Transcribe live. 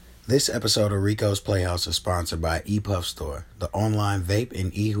This episode of Rico's Playhouse is sponsored by ePuff Store, the online vape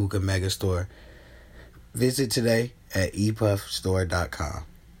and e-hookah mega store. Visit today at epuffstore.com.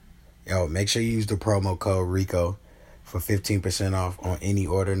 Yo, make sure you use the promo code RICO for 15% off on any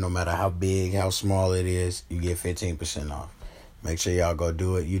order, no matter how big, how small it is, you get 15% off. Make sure y'all go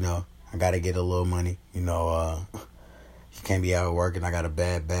do it. You know, I got to get a little money. You know, you can't be out working. I got a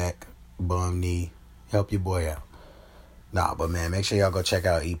bad back, bum knee. Help your boy out. Nah, but man, make sure y'all go check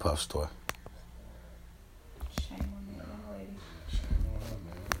out ePuff Store. Shame on that young lady. Shame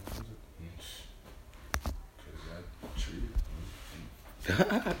on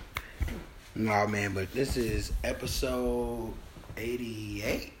her, man. Nah, man, but this is episode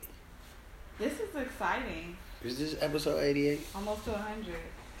 88. This is exciting. Is this episode 88? Almost to 100.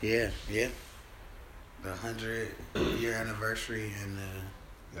 Yeah. The 100-year anniversary and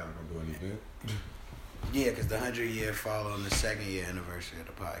Y'all gonna do anything? yeah, because the 100-year fall on the 2nd-year anniversary of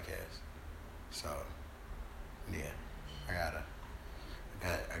the podcast. So, yeah, I got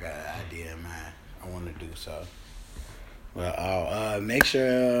an idea in mind. I want to do so. Well, I'll make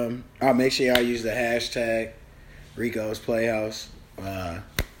sure y'all use the hashtag Rico's Playhouse.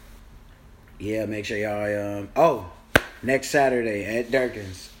 Yeah, make sure y'all next Saturday at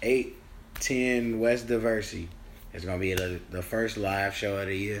Durkin's, 810 West Diversey. It's gonna be the first live show of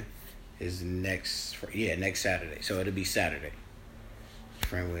the year. Is next Saturday. So it'll be Saturday.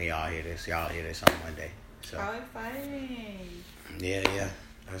 Friend, when y'all hear this on Monday. So How exciting. yeah.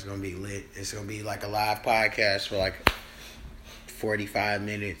 That's gonna be lit. It's gonna be like a live podcast for like 45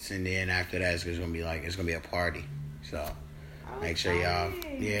 minutes, and then after that it's gonna be a party. So make sure y'all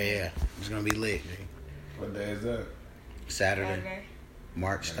it's gonna be lit. G. What day is that? Saturday.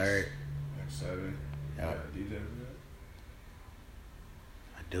 March 3rd. Next Saturday. Yep. DJ for that?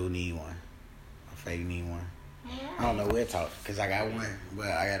 I do need one. I fake need one. I don't know where to talk because I got one, but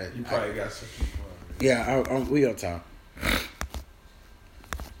I gotta. You probably got some people. Yeah, we gonna talk.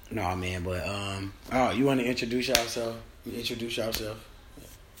 No, man, but you want to introduce yourself? I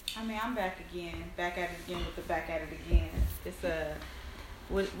mean, I'm back again. Back at it again with the back at it again. It's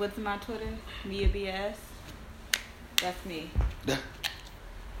what's my Twitter? Mia BS. That's me.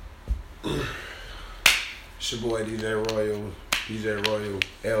 It's your boy DJ Royal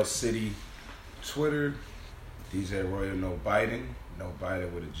L City Twitter, DJ Royal No Biting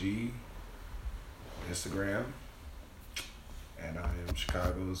with a G, Instagram, and I am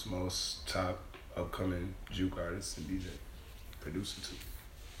Chicago's most top upcoming juke artist and DJ, producer too.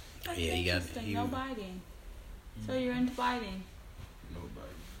 That's Yeah, you got interesting. No biting. So you're into biting? No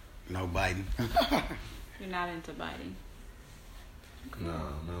biting. No biting. You're not into biting. No,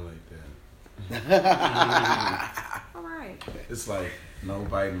 not like that. All right. It's like no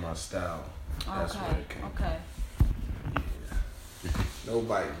biting my style. That's where it came from. Okay. Yeah. No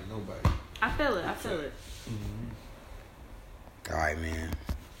biting. I feel it. Mm-hmm. All right, man.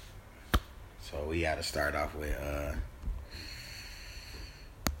 So we got to start off with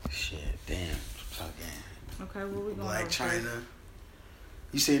Okay, what we going Black over China. first?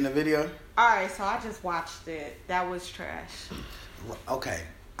 You seen the video? All right, so I just watched it. That was trash. Okay.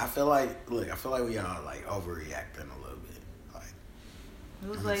 I feel like we all like overreacting a little bit. Like It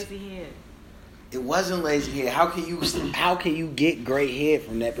was lazy head. it wasn't lazy head. How can you get great head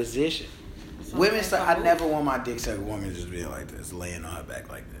from that position? Women say I never want my dick sucked. Woman just being like this, laying on her back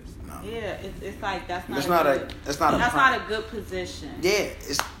like this. No. Yeah, it's like that's not That's not a good position. Yeah,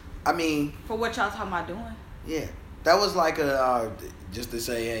 For what y'all talking about doing? yeah, that was like just to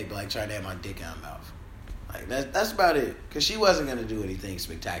say, hey, Black China had my dick in her mouth. Like that's about it. Cause she wasn't gonna do anything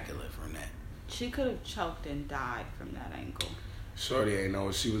spectacular from that. She could have choked and died from that angle. Shorty ain't know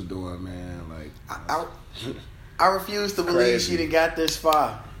what she was doing, man. Like I refuse to believe crazy. she'd have got this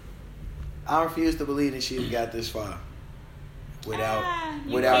far. I refuse to believe that she'd have got this far without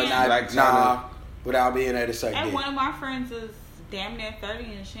being able to suck And dick. one of my friends is damn near 30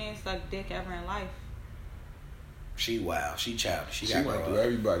 and she ain't sucked dick ever in life. She wild. She childish. She She got went through grow up.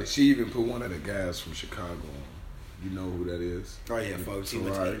 everybody. She even put one of the guys from Chicago on. You know who that is? Oh yeah, folks. He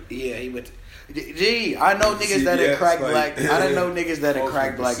Ferrari. went. Gee, I know niggas that had cracked like- black. I didn't know niggas that had Folks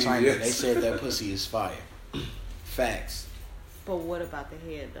cracked with Black the China. CVS. They said that pussy is fire. Facts. But what about the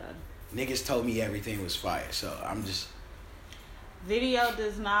head though? Niggas told me everything was fire, so I'm just. Video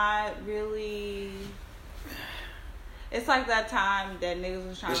does not really. It's like that time that niggas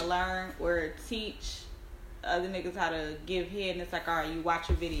was trying to learn or teach other niggas how to give head, and it's like, all right, you watch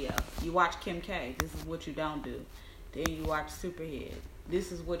a video, you watch Kim K. This is what you don't do. Then you watch Superhead.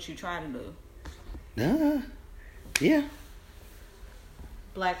 This is what you try to do. Yeah.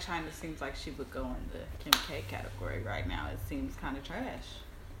 Black China seems like she would go in the Kim K category right now. It seems kind of trash.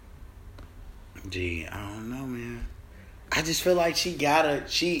 Gee, I don't know, man. I just feel like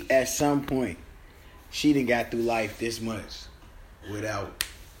she at some point, she done got through life this much without,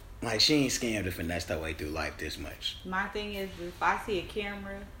 like, she ain't scammed to finesse her way through life this much. My thing is, if I see a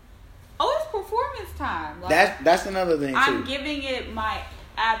camera, it's performance time. Like, That's another thing, too. I'm giving it my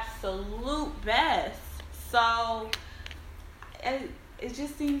absolute best. So, it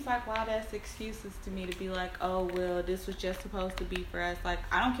just seems like wild ass excuses to me to be like, oh, well, this was just supposed to be for us. Like,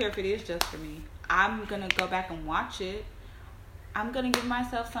 I don't care if it is just for me. I'm going to go back and watch it. I'm going to give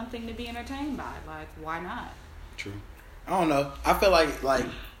myself something to be entertained by. Like, why not? True. I don't know. I feel like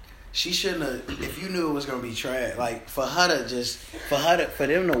she shouldn't have, if you knew it was going to be trash, like, for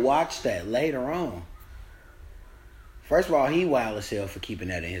them to watch that later on. First of all, he wild as hell for keeping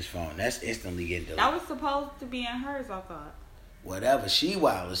that in his phone. That's instantly getting deleted. That was supposed to be in hers, I thought. Whatever. She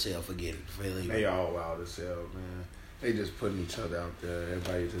wild as hell for getting They all wild as hell, man. They just putting each other out there.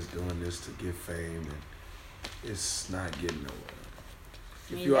 Everybody just doing this to get fame, and it's not getting nowhere.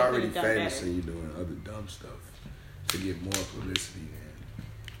 If you're already famous and you're doing other dumb stuff to get more publicity,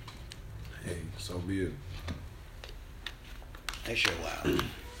 then hey, so be it. That shit wild.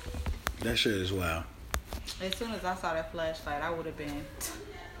 That shit is wild. As soon as I saw that flashlight, I would have been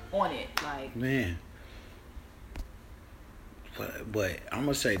on it. Like, man. But I'm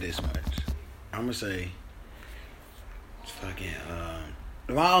gonna say this much. I'm gonna say, fucking.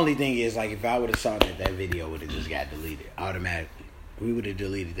 My only thing is, like, if I would have saw that video would have just got deleted automatically. We would have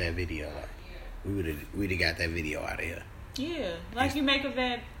deleted that video. Like, we'd have got that video out of here. Yeah, like you make a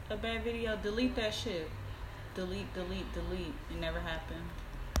bad video, delete that shit. Delete. It never happened.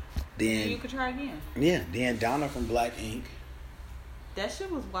 Then you could try again. Yeah. Then Donna from Black Ink. That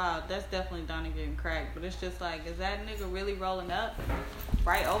shit was wild. That's definitely Donna getting cracked. But it's just like, is that nigga really rolling up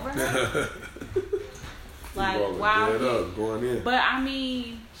right over her? Like, wow. Going in. But I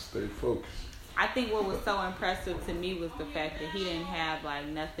mean, stay focused. I think what was so impressive to me was the fact that he didn't have like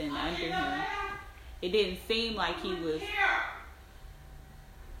nothing under him. It didn't seem like he was.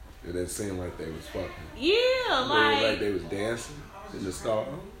 It didn't seem like they was fucking. Yeah, like they was dancing in the stall.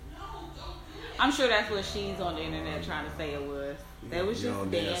 I'm sure that's what she's on the internet trying to say it was. They was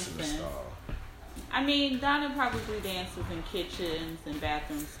just dancing. I mean, Donna probably dances in kitchens and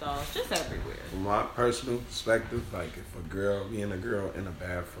bathroom stalls, just everywhere. From my personal perspective, like if me and a girl in a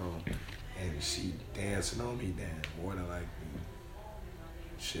bathroom and she dancing on me, then more than likely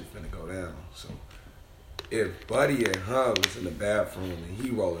shit finna go down. So if Buddy and her was in the bathroom and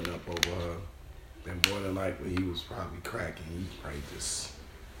he rolling up over her, then more than likely he was probably cracking. He probably just.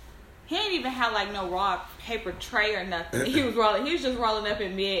 He ain't even had like no raw paper tray or nothing. He was just rolling up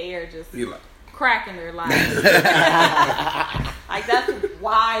in midair, just cracking her like. Like, that's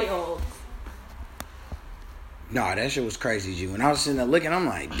wild. Nah, that shit was crazy, G. When I was sitting there looking, I'm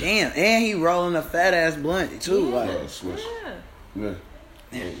like, damn, and he rolling a fat ass blunt too. Yeah. Like,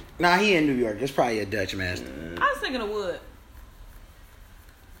 yeah. Nah, he in New York. It's probably a Dutch master. I was thinking of wood.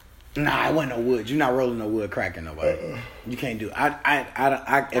 Nah, it wasn't no wood. You're not rolling no wood cracking nobody. You can't do it.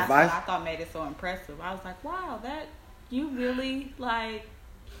 I thought made it so impressive. I was like, wow, that you really like.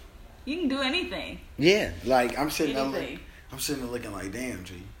 You can do anything. Yeah, like I'm sitting there looking like, damn,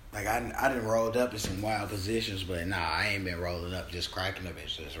 G. Like I done rolled up in some wild positions, but nah, I ain't been rolling up just cracking up.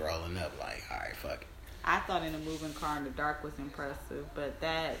 It's just rolling up like, all right, fuck it. I thought in a moving car in the dark was impressive, but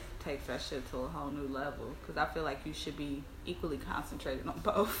that takes that shit to a whole new level. Because I feel like you should be equally concentrated on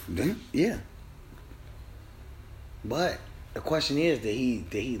both. Yeah. But the question is, did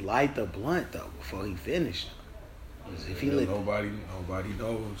he light the blunt though before he finished? If he nobody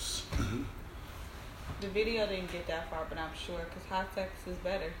knows. The video didn't get that far, but I'm sure because hot sex is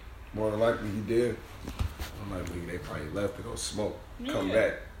better. More than likely he did. More than likely they probably left to go smoke, come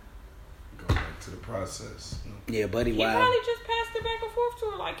back. Go back to the process. Yeah, Buddy He wild. probably just passed it back and forth to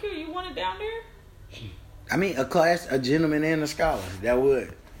her like, here, you want it down there? I mean, a gentleman and a scholar. That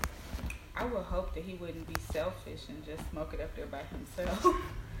would. I would hope that he wouldn't be selfish and just smoke it up there by himself.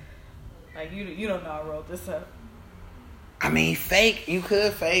 Like, you don't know I rolled this up. I mean, you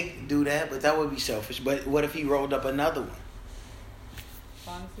could fake do that, but that would be selfish. But what if he rolled up another one? As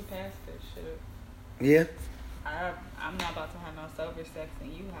long as he passed it, shit. Yeah. I'm not about to have no sober sex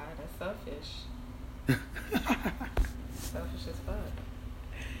and you high. That's selfish. Selfish as fuck.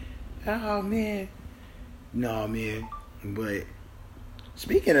 Oh, man. No, man. But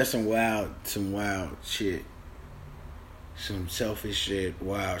speaking of some wild shit, some selfish shit,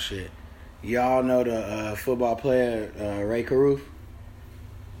 wild shit, y'all know the football player Ray Caruth?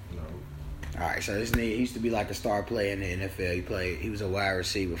 No. All right, so this nigga used to be like a star player in the NFL. He was a wide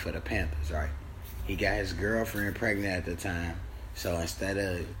receiver for the Panthers, right? He got his girlfriend pregnant at the time, so instead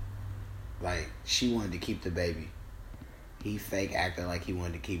of Like, she wanted to keep the baby. He fake acted like he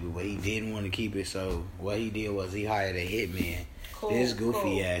wanted to keep it, but he didn't want to keep it, so what he did was he hired a hitman. This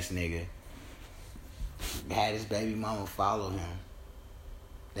goofy ass nigga had his baby mama follow him.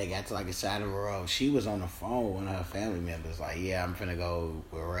 They got to like a side of a road. She was on the phone with one of her family members, like, yeah, I'm finna go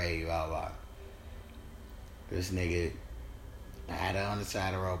with Ray, blah, blah. This nigga had her on the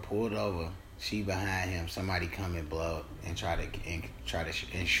side of the road, pulled over. She behind him. Somebody come and blow and try to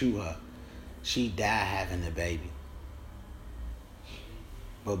shoot her. She died having the baby.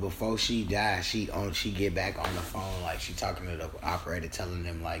 But before she died, she get back on the phone, like she talking to the operator, telling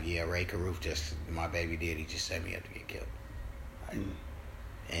them like, yeah, Ray Caruth my baby he just set me up to get killed. Like,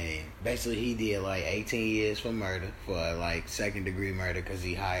 and basically he did like 18 years for murder, for like 2nd degree murder, because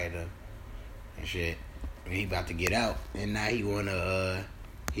he hired her and shit. And he about to get out, and now he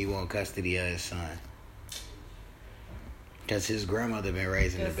want custody of his son. Because his grandmother been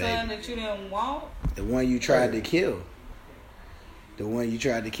raising the baby. The son that you didn't want? The one you tried to kill. The one you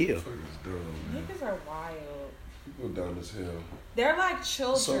tried to kill. Niggas are wild. People dumb as hell. They're like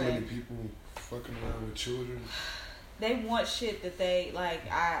children. So many people fucking around with children. They want shit that they, like,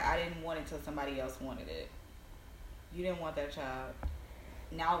 I didn't want it till somebody else wanted it. You didn't want that child.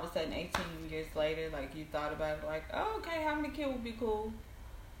 Now all of a sudden, 18 years later, like, you thought about it, like, oh, okay, having a kid would be cool.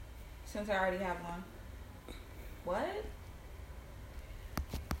 Since I already have one. What?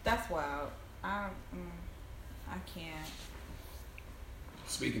 That's wild. I can't.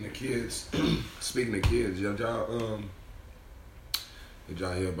 Speaking of kids, did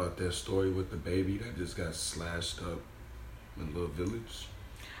y'all hear about that story with the baby that just got slashed up in a little village?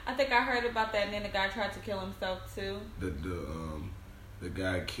 I think I heard about that, and then the guy tried to kill himself too. The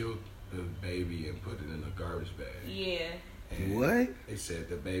guy killed the baby and put it in a garbage bag. Yeah. And what? They said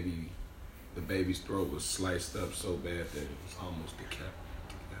the baby's throat was sliced up so bad that it was almost decapitated.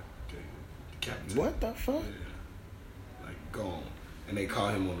 What the fuck? Yeah. Like gone. And they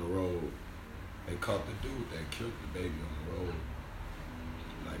caught him on the road. They caught the dude that killed the baby on the road.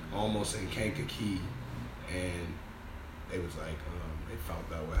 Like almost in Kankakee. And they was like, they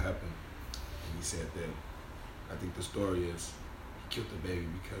found out what happened. And he said that, I think the story is, he killed the baby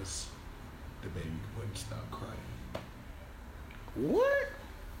because the baby wouldn't stop crying. What?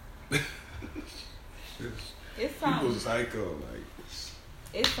 It's something. People psycho, like.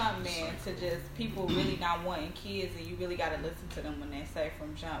 It's something, man, to just people really not wanting kids, and you really got to listen to them when they say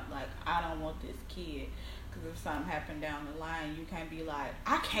from jump, like, I don't want this kid. Because if something happened down the line, you can't be like,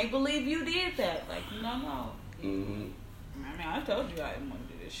 I can't believe you did that. Like, no. Mm-hmm. I mean, I told you I didn't want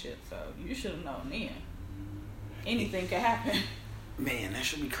to do this shit, so you should have known then. Anything could happen. Man, that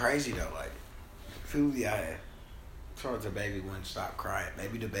should be crazy, though. Like, people be out here. Told the baby wouldn't stop crying.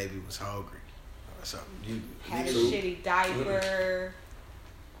 Maybe the baby was hungry or something. You had a shitty diaper,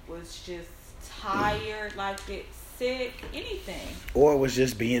 was just tired, like it's sick, anything. Or was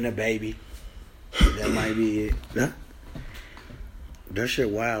just being a baby. That might be it. Huh? That shit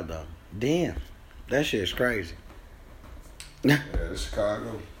wild, though. Damn. That shit's crazy. Yeah, it's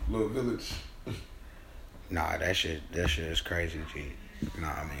Chicago, little village. Nah, that shit is crazy, G.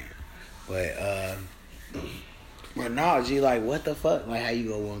 Nah, man. But nah, G, like, what the fuck? Like, how you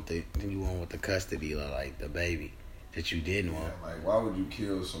gonna want the custody of, like, the baby that you didn't want? Yeah, like, why would you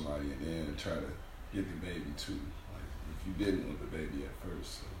kill somebody and then try to get the baby too? Like, if you didn't want the baby at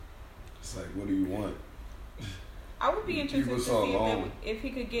first, so it's like, what do you want? I would be interested to see if he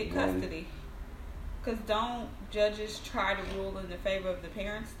could get custody. Because don't judges try to rule in the favor of the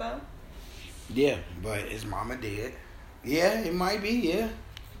parents, though? Yeah, but his mama did. Yeah, it might be, yeah.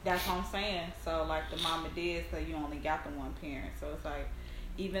 That's what I'm saying. So, like, the mama did, so you only got the one parent. So, it's like,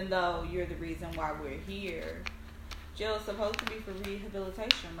 even though you're the reason why we're here, jail is supposed to be for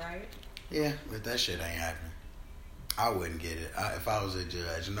rehabilitation, right? Yeah, but that shit ain't happening. I wouldn't get it. If I was a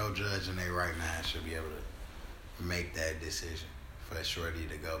judge, no judge in their right mind should be able to make that decision for Shorty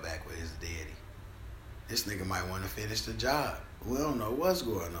to go back with his daddy. This nigga might want to finish the job. We don't know what's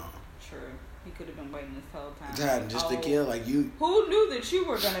going on. True. He could have been waiting this whole time. Just to kill, like, you. Who knew that you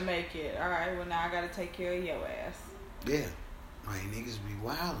were going to make it? All right, well, now I got to take care of your ass. Yeah. Like, niggas be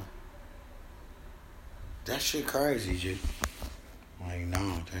wildin'. That shit crazy, G. Like,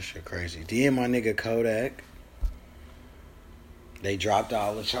 no, that shit crazy. Then my nigga Kodak, they dropped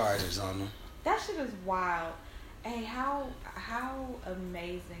all the charges on him. That shit is wild. Hey, how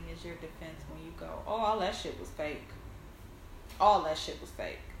amazing is your defense when you go, oh, all that shit was fake. All that shit was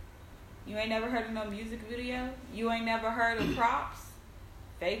fake. You ain't never heard of no music video? You ain't never heard of props?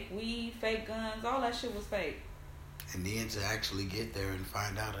 Fake weed, fake guns, all that shit was fake. And then to actually get there and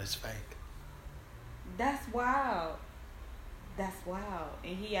find out it's fake. That's wild. That's wild.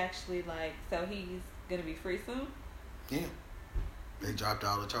 And he actually like, so he's gonna be free soon? Yeah. They dropped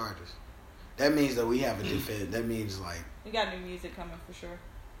all the charges. That means that we have a defense. That means like We got new music coming for sure.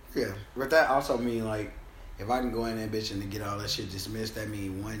 yeah. But that also mean like if I can go in there bitch and get all that shit dismissed, that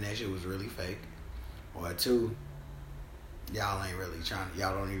mean one, that shit was really fake. Or two, y'all ain't really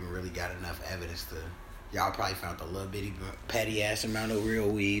y'all don't even really got enough evidence to. Y'all probably found a little bitty petty ass amount of real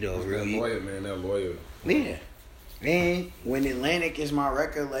weed or real. That lawyer, man, that lawyer. Yeah. And when Atlantic is my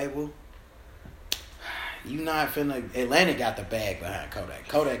record label, you not finna. Atlantic got the bag behind Kodak.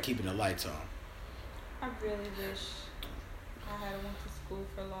 Kodak keeping the lights on. I really wish I had went to school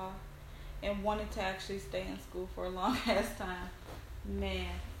for law and wanted to actually stay in school for a long ass time. Man,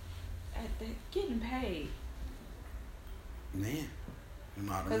 getting paid. Man. You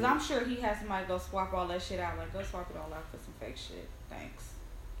know what I Because mean? I'm sure he has somebody go swap all that shit out. Like, go swap it all out for some fake shit. Thanks.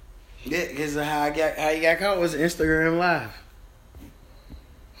 Yeah, because how he got caught was Instagram Live.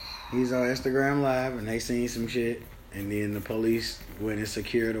 He's on Instagram Live and they seen some shit, and then the police went and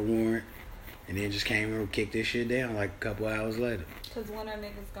secured a warrant, and then just came and kicked this shit down like a couple hours later. Because when are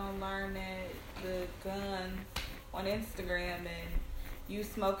niggas gonna learn that the guns on Instagram and you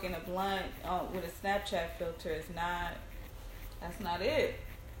smoking a blunt with a Snapchat filter is not, that's not it.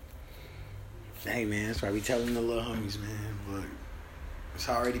 Hey man, that's why we telling the little homies, man. Look, it's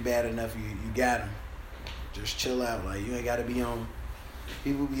already bad enough. You got them. Just chill out. Like you ain't got to be on.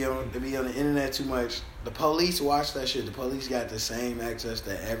 People be on the internet too much. The police watch that shit. The police got the same access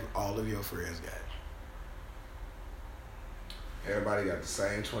that all of your friends got. Everybody got the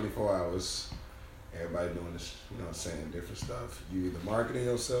same 24 hours. Everybody doing this, you know what I'm saying, different stuff. You either marketing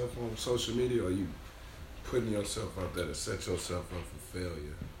yourself on social media or you putting yourself out there to set yourself up for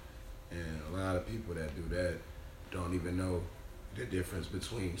failure. And a lot of people that do that don't even know the difference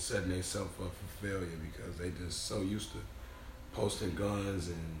between setting themselves up for failure because they just so used to posting guns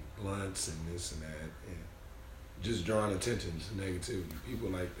and blunts and this and that and just drawing attention to negativity. People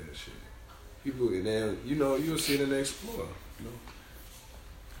like that shit. People, and then, you know, you'll see it in the Explorer, you know.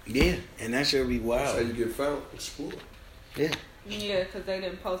 Yeah, and that should be wild. That's how you get found, Explore. Yeah. Yeah, because they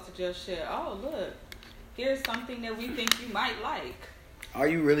didn't post your shit. Oh, look, here's something that we think you might like. All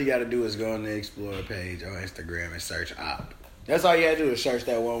you really got to do is go on the Explorer page on Instagram and search op. That's all you got to do is search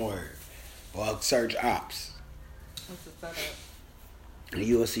that one word. Or search ops. What's the setup? And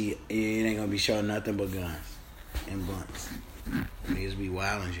you will see it ain't going to be showing nothing but guns and blunts. Niggas be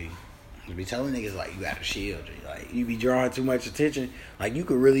wildin', G. You be telling niggas, like, you got to shield. G. Like, you be drawing too much attention. Like, you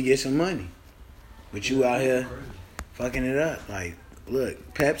could really get some money. But you out here fucking it up. Like,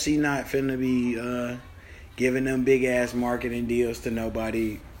 look, Pepsi not finna be giving them big-ass marketing deals to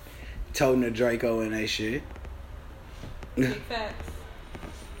nobody toting a Draco and that shit. Big facts.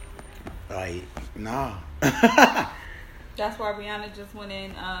 Like, nah. That's why Rihanna just went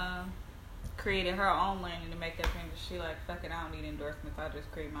in, created her own lane in the makeup industry. Like, fuck it, I don't need endorsements. I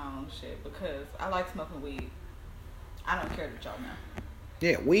just create my own shit because I like smoking weed. I don't care that y'all know.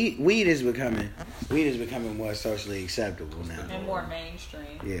 Yeah, weed is becoming more socially acceptable now. And more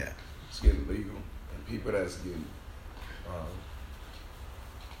mainstream. Yeah. It's getting legal. And people that's getting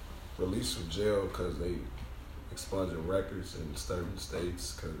released from jail because they expunging records in certain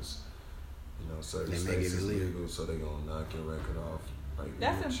states because, you know, certain states is legal, so they going to knock your record off. Like,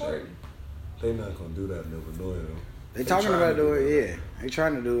 that's important. They not going to do that in Illinois, though. They talking about doing it, yeah. They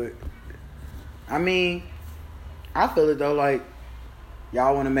trying to do it. I mean, I feel it, though, like,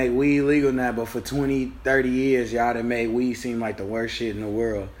 y'all want to make weed legal now, but for 20, 30 years, y'all done made weed seem like the worst shit in the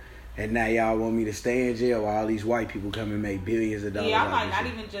world. And now y'all want me to stay in jail while all these white people come and make billions of dollars. Yeah, I'm like, not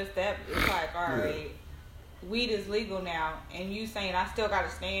even just that. It's like, all right, weed is legal now, and you saying I still got to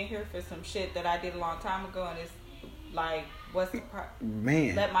stay in here for some shit that I did a long time ago, and it's like, what's the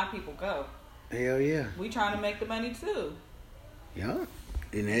man? Let my people go. Hell yeah. We trying to make the money too. Yeah.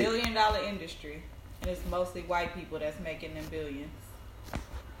 $1 billion industry, and it's mostly white people that's making them billions.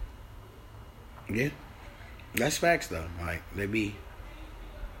 Yeah, that's facts though. Like they be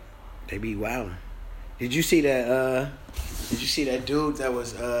wilding. Did you see that? Did you see that dude that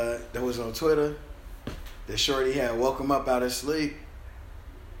was on Twitter? That shorty had woke him up out of sleep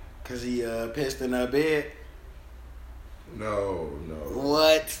because he pissed in her bed. No.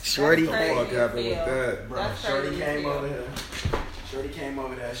 What? Shorty? What the fuck happened with that? Bro, Shorty came over here. Shorty came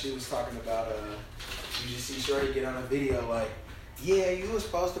over there. She was talking about you just see Shorty get on a video like, yeah, you was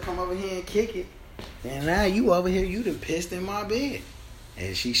supposed to come over here and kick it, and now you over here, you done pissed in my bed.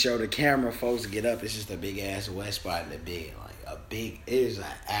 And she showed the camera folks get up. It's just a big ass wet spot in the bed, like a big. It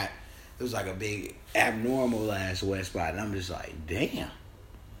was like a big abnormal ass wet spot, and I'm just like, damn.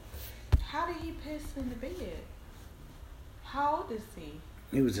 How did he piss in the bed? How old is he?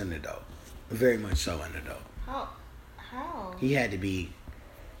 He was an adult. Very much so an adult. How? He had to be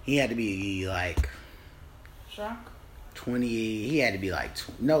like Drunk? 20, he had to be like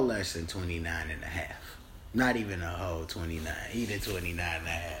no less than 29 and a half. Not even a whole 29. He did 29 and a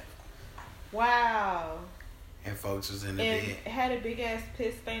half. Wow. And folks was in the And bed. had a big ass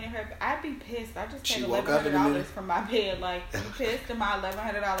piss stain in her. I'd be pissed. I just She paid woke up in the $1,100 middle. for my bed. Like, you pissed in my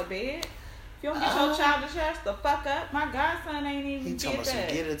 $1,100 bed? If you don't get your childish ass the fuck up, my godson ain't even He told get us that.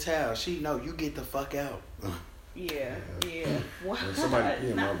 to get a towel. She know you get the fuck out. Yeah. What? When somebody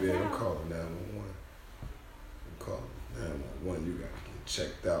in my Not bed, I'm now. calling 911. I'm calling 911. You gotta get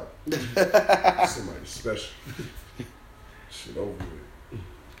checked out. Somebody special. Shit over with.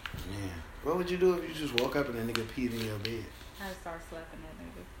 Man, what would you do if you just woke up and a nigga peed in your bed? I'd start slapping that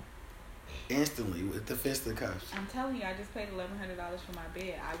nigga. Instantly with the fisticuffs. I'm telling you, I just paid $1,100 for my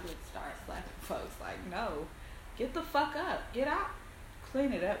bed. I would start slapping folks. Like, no, get the fuck up, get out,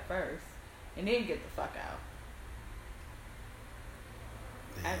 clean it up first, and then get the fuck out.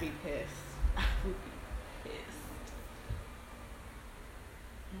 I'd be pissed. I would be pissed.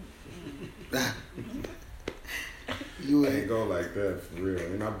 You I ain't ain't go like that for real.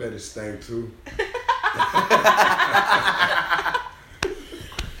 And I bet it stank too.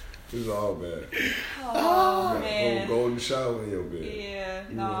 It's all bad. Oh, You got a man. whole golden shower in your bed. Yeah,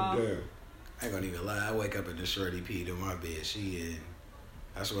 You no. know, damn. I ain't gonna even lie. I wake up and the shorty peed in my bed. She in.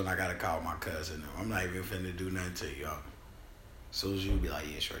 That's when I gotta call my cousin. I'm not even finna do nothing to y'all. As soon as you be like,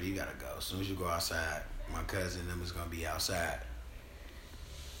 yeah, shorty, you gotta go. As soon as you go outside, my cousin and them is gonna be outside.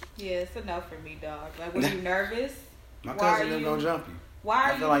 Yeah, it's enough for me, dog. Like, when you nervous, My Why cousin are them you- gonna jump you. why are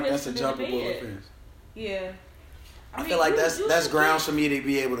I you feel like that's a pissing in the jumpable bed? offense. Yeah. I mean, feel like you that's should grounds for me to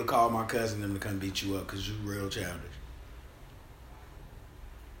be able to call my cousin and them to come beat you up because you real childish.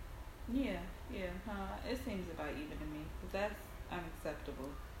 Yeah, it seems about even to me. 'Cause that's unacceptable.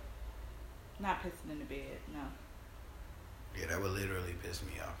 Not pissing in the bed, no. Yeah, that would literally piss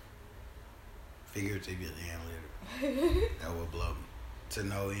me off. Figuratively and literally. That would blow me to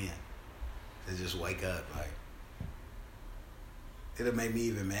no end. To just wake up like. It'll make me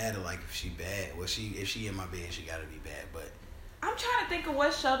even madder. Like if she bad, well, if she in my bed, she gotta be bad. But I'm trying to think of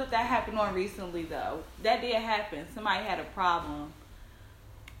what show that happened on recently, though. That did happen. Somebody had a problem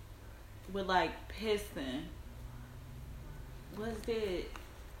with, like, pissing. Was it?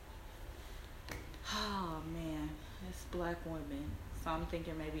 Oh, man. It's black women. So I'm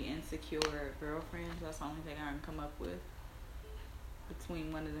thinking maybe Insecure Girlfriends. That's the only thing I can come up with.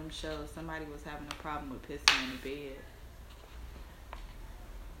 Between one of them shows, somebody was having a problem with pissing in the bed.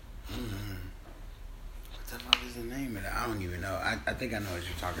 what the fuck is the name of that? I don't even know. I think I know what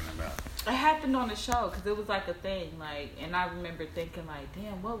you're talking about. It happened on the show because it was like a thing, like, and I remember thinking like,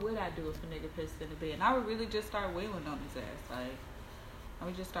 damn, what would I do if a nigga pissed in the bed? And I would really just start wailing on his ass, like, I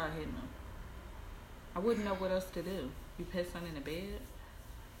would just start hitting him. I wouldn't know what else to do. You pissing in the bed?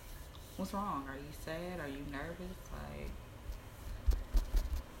 What's wrong? Are you sad? Are you nervous? Like,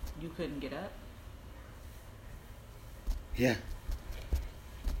 you couldn't get up? Yeah.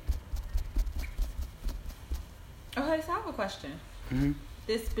 Okay, so I have a question. Mm-hmm.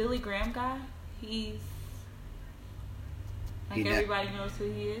 This Billy Graham guy, he's like He not- everybody knows who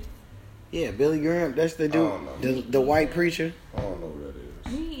he is. Yeah, Billy Graham. That's the I dude. don't know. The white preacher. I don't know who that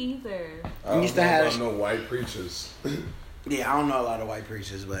is. Me either. I don't used to know have- about no white preachers. Yeah, I don't know a lot of white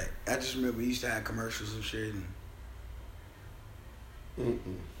preachers, but I just remember we used to have commercials and shit. And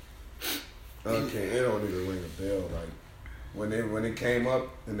Okay, it don't even ring a bell. Like when it came up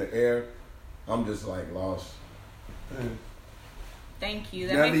in the air, I'm just like lost. Thank you.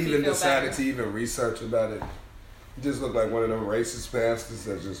 That Never makes me even feel decided better. to even research about it. He just looked like one of them racist pastors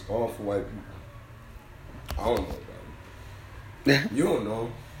that's just all for white people. I don't know about him. You don't know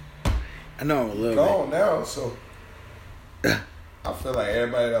him. I know him a little Gone now, so I feel like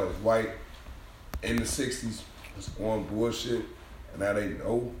everybody that was white in the 60s was on bullshit, and now they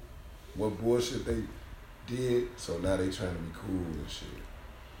know what bullshit they did, so now they trying to be cool and shit.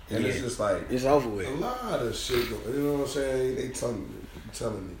 And it's Yeah. just like bit. It's over with. a lot of shit going, you know what I'm saying? They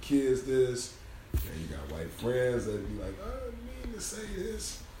telling the kids this, and you got white friends that be like, I didn't mean to say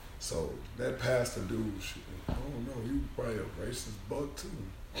this. So that pastor dude, shit, I don't know, he was probably a racist buck too.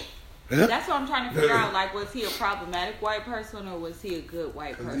 That's what I'm trying to figure out. Like, was he a problematic white person or was he a good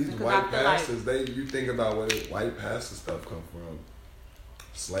white Cause person? these Because white I feel pastors, like you think about where the white pastor stuff come from,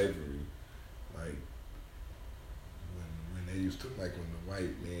 slavery, like when they used to, like when the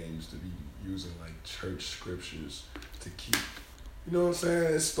white man used to be using like church scriptures to keep, you know what I'm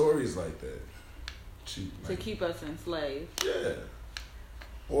saying? It's stories like that. to keep us enslaved. Yeah.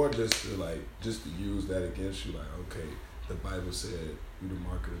 Or just to use that against you, like, okay, the Bible said you the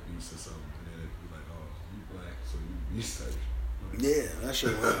mark of the beast or something, and then it'd be like, oh, you black, so you beast type. Yeah, that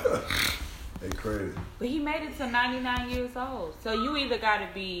shit wild. They crazy. But he made it to 99 years old. So you either got to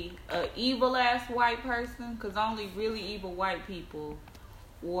be a evil ass white person, because only really evil white people,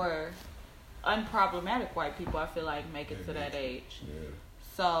 or unproblematic white people, I feel like, make it to that age. Yeah.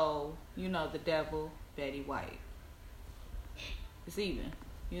 So, you know, the devil, Betty White. It's even,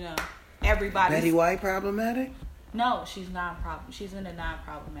 you know. Everybody. Betty White problematic? No, she's non-problem. She's in the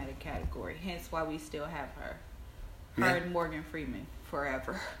non-problematic category. Hence why we still have her. Her and Morgan Freeman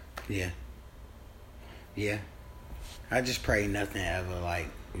forever. Yeah. Yeah. I just pray nothing ever, like,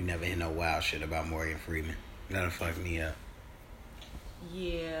 we never hear no wild shit about Morgan Freeman. That'll fuck me up.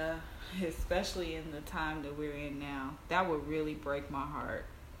 Yeah, especially in the time that we're in now. That would really break my heart.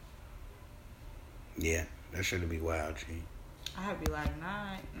 Yeah, that should be wild, G. I'd be like,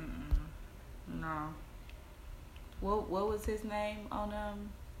 nah, no. What was his name on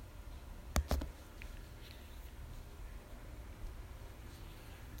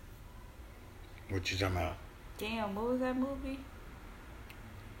What you talking about? Damn, what was that movie?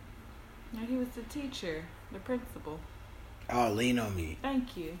 No, he was the teacher, the principal. Oh, Lean on Me.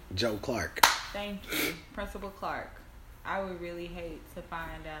 Thank you. Joe Clark. Thank you. Principal Clark. I would really hate to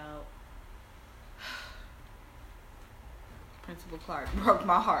find out. Principal Clark broke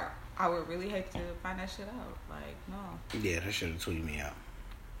my heart. I would really hate to find that shit out. Like, no. Yeah, that should have tweeted me out.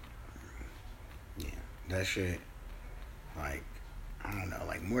 Yeah, that shit, like, I don't know,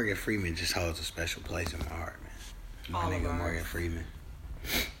 like, Morgan Freeman just holds a special place in my heart, man. My All nigga of ours. Morgan Freeman.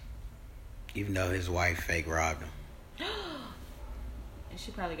 Even though his wife fake robbed him. And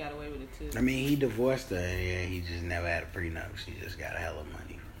she probably got away with it too. I mean, he divorced her, and yeah, he just never had a prenup. She just got a hell of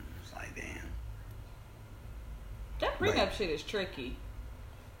money. It's like, damn. That prenup shit is tricky.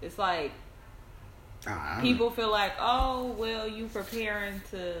 It's like, I people feel like, oh, well, you preparing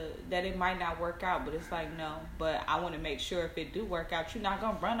that it might not work out. But it's like, no. But I want to make sure if it do work out, you're not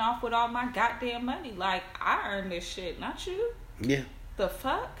going to run off with all my goddamn money. Like, I earned this shit, not you. Yeah. The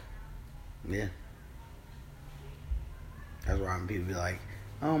fuck? Yeah. That's why when people be like,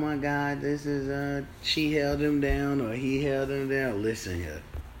 oh my God, this is, she held him down or he held him down. Listen here.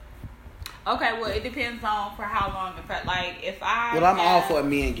 Okay, well, it depends on for how long. Like, if I. Well, I'm all for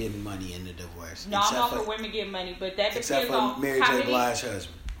men getting money in the divorce. No, I'm all for women getting money, but that depends except for on Mary how J. many. Blige's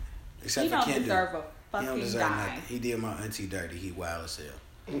husband. Except He for don't Kendall. deserve a He don't fucking deserve dime. nothing. He did my auntie dirty. He wild as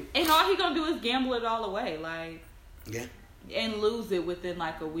hell. And all he gonna do is gamble it all away, like. Yeah. And lose it within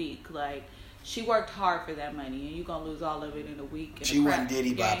like a week. Like, she worked hard for that money, and you gonna lose all of it in a week. She wasn't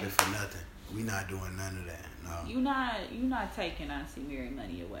Diddy bopping for nothing. We not doing none of that. No. You not taking Auntie Mary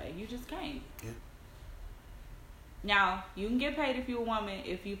money away. You just can't. Yeah. Now, you can get paid if you're a woman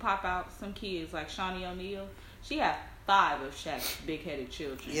if you pop out some kids like Shawnee O'Neal. She had 5 of Shaq's big-headed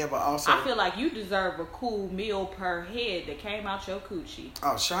children. Yeah, but also I feel like you deserve a cool meal per head that came out your coochie.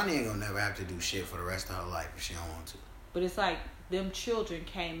 Oh, Shawnee ain't gonna never have to do shit for the rest of her life if she don't want to. But it's like them children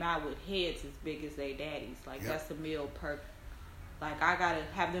came out with heads as big as they daddies. Like, that's a meal per. Like, I gotta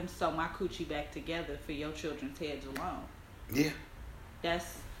have them sew my coochie back together for your children's heads alone. Yeah.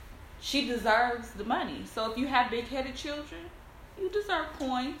 She deserves the money. So if you have big-headed children, you deserve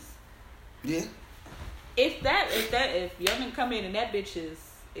coins. Yeah. If your nigga come in and that bitch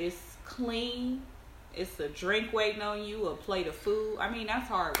is clean, it's a drink waiting on you, a plate of food. I mean, that's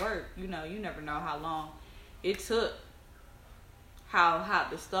hard work. You know, you never know how long it took, how hot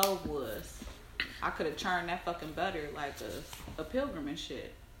the stove was. I could have churned that fucking butter like a pilgrim and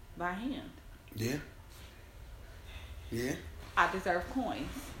shit by hand. Yeah. Yeah. I deserve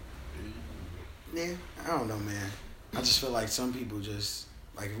coins. Yeah, I don't know, man. I just feel like some people just,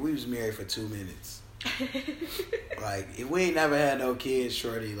 like, if we was married for 2 minutes, like, if we ain't never had no kids,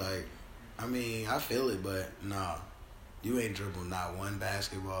 shorty, like, I mean, I feel it, but nah. You ain't dribble not one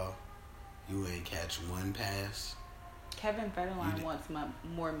basketball. You ain't catch one pass. Kevin Federline wants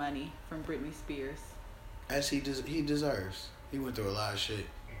more money from Britney Spears. As he deserves. He went through a lot of shit.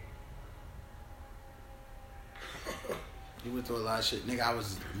 Nigga, I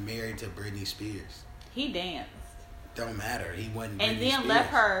was married to Britney Spears. He danced. Don't matter. He wasn't Britney And then Spears. left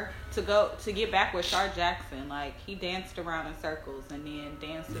her to get back with Shar Jackson. Like, he danced around in circles and then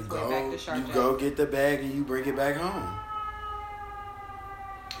danced his way back to Shar Jackson. You go get the bag and you bring it back home.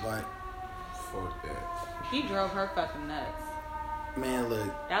 Like, fuck that. He drove her fucking nuts. Man,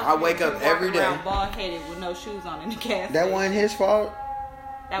 look, That I was wake up every day. around bald-headed with no shoes on in the gas That station. wasn't his fault.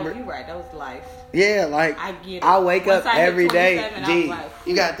 That was you right. That was life. Yeah, like, I get it. I wake Once up I hit every day. 27, I Gee, was like,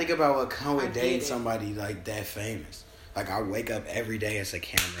 you gotta think about what come I with get dating it. somebody like that famous. Like, I wake up every day, it's a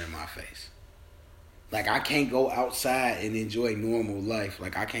camera in my face. Like, I can't go outside and enjoy normal life.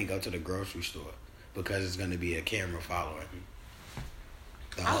 Like, I can't go to the grocery store because it's going to be a camera following me.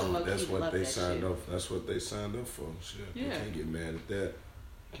 That's what they signed up. That's what they signed up for. Shit, you can't get mad at that.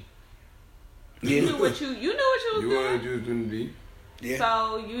 You knew what you was doing. You knew what you was doing to be. Yeah.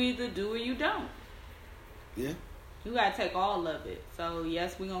 So you either do or you don't. Yeah. You gotta take all of it. So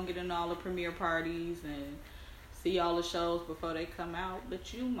yes, we gonna get into all the premiere parties and see all the shows before they come out,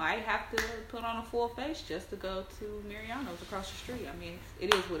 but you might have to put on a full face just to go to Mariano's across the street. I mean,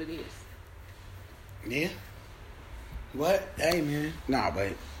 it is what it is. Yeah. What? Hey, man. Nah,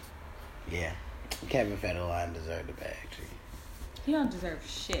 but yeah, Kevin Federline deserved the bag, too. He don't deserve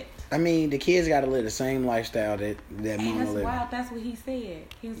shit. I mean, the kids got to live the same lifestyle that mama That's lived. wild. That's what he said.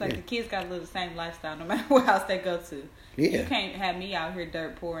 He was like, the kids got to live the same lifestyle no matter what house they go to. Yeah. You can't have me out here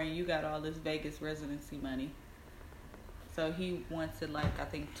dirt poor and you got all this Vegas residency money. So he wants it like, I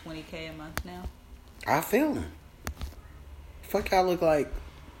think, $20K a month now. I feel him. Fuck y'all look like.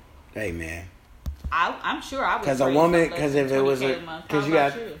 Hey, man. I'm sure I would. Because a woman, because if it was because you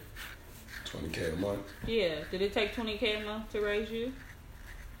got $20K a month. Yeah, did it take $20K a month to raise you?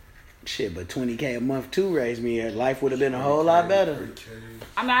 Shit, but $20K a month to raise me, life would have been a whole lot better.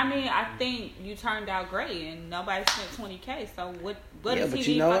 I mean, I think you turned out great, and nobody spent $20K. So what does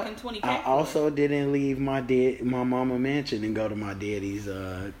he need fucking $20K? I also didn't leave my mama mansion and go to my daddy's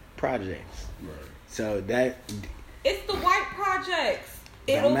projects. Right. So that it's the white projects.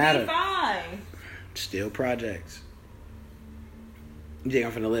 Don't It'll matter. be fine. Still projects. You think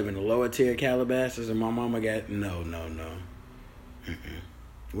I'm finna live in the lower tier Calabasas and my mama got no. Mm-mm.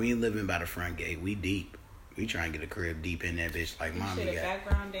 We ain't living by the front gate. We deep. We trying to get a crib deep in that bitch like mommy got. You should have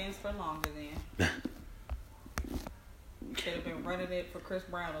background danced for longer then. Should have been running it for Chris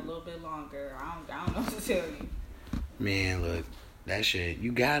Brown a little bit longer. I don't know what to tell you. Man, look, that shit.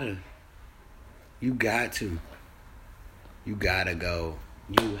 You got to. You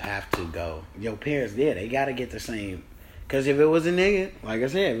have to go. Your parents, they gotta get the same. Cause if it was a nigga, like I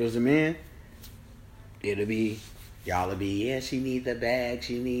said, if it was a man, y'all'll be, yeah, she need the bag,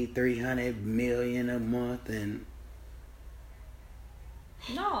 she need $300 million a month, and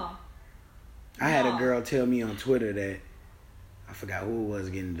No. I had a girl tell me on Twitter that I forgot who it was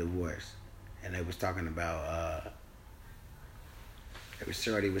getting divorced, and they was talking about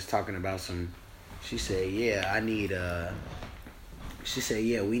Shorty was talking about some. She said, yeah, I need to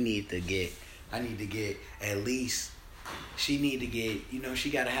get at least. She need to get, she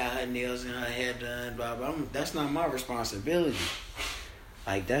got to have her nails and her hair done, blah, blah. That's not my responsibility.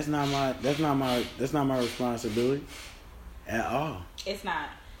 Like, that's not my responsibility at all. It's not.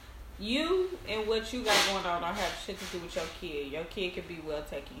 You and what you got going on don't have shit to do with your kid. Your kid can be well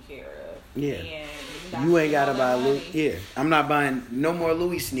taken care of. Yeah. And you ain't got to buy Louis. Yeah. I'm not buying no more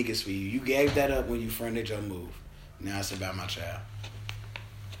Louis sneakers for you. You gave that up when you fronted your move. Now it's about my child.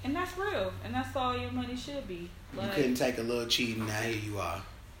 And that's real. And that's all your money should be. You couldn't take a little cheating. Now here you are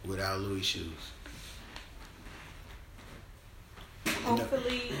without Louis shoes.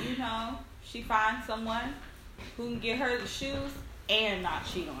 Hopefully, she finds someone who can get her the shoes and not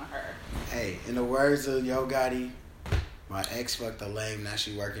cheat on her. Hey, in the words of Yo Gotti, my ex fucked a lame, now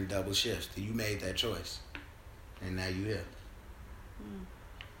she working double shifts. You made that choice. And now you here.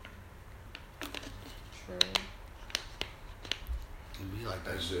 True. Be like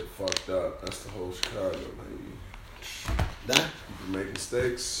That shit fucked up. That's the whole Chicago, baby. Done. You make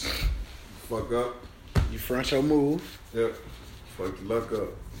mistakes. Fuck up. You front your move. Yep. Fuck your luck up.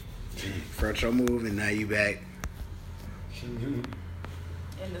 Front your move, and now you back. In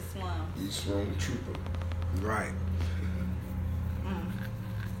the slum. East Room Trooper. Right.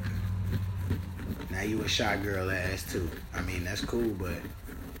 Now you a shot girl ass too. I mean, that's cool, but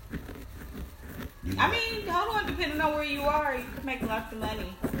hold on, depending on where you are, you can make lots of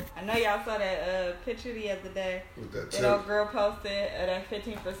money. I know y'all saw that picture the other day. With that That old girl posted that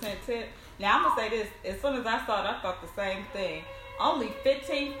 15% tip. Now I'm gonna say this: as soon as I saw it, I thought the same thing. Only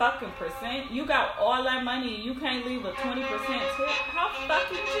 15 fucking percent. You got all that money, and you can't leave a 20% tip. How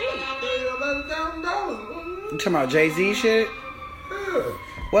fucking cheap? $11,000. you talking about Jay-Z shit? Yeah.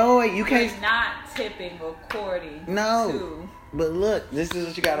 Well, wait, you can't. You're not tipping according No. to But look, this is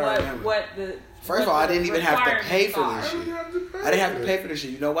what you gotta remember. First of all, I didn't even have to pay for this shit. I didn't have to pay for this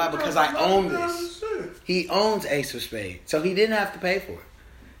shit. You know why? Because I own this. He owns Ace of Spades, so he didn't have to pay for it.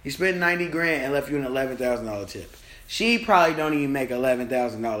 He spent $90,000 and left you an $11,000 tip. She probably don't even make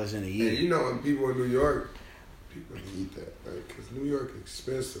 $11,000 in a year. And when people in New York, people need that, because New York is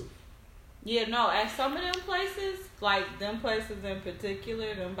expensive. Yeah, no, at some of them places, like them places in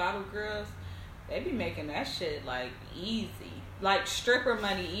particular, them bottle girls, they be making that shit like easy. Like stripper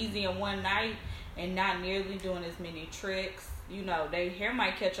money easy in one night, and not nearly doing as many tricks. You know, their hair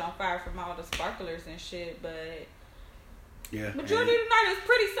might catch on fire from all the sparklers and shit, but Yeah. majority of the night is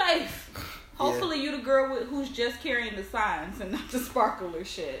pretty safe. Hopefully you the girl who's just carrying the signs and not the sparkler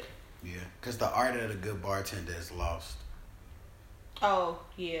shit. Yeah, because the art of the good bartender is lost. Oh,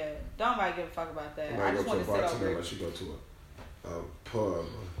 yeah. Don't nobody give a fuck about that. I just want to sit over. Unless you go to a pub,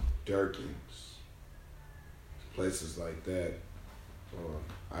 Durkins, places like that, or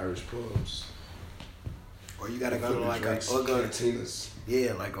Irish pubs. Or you gotta go to like a cantinas.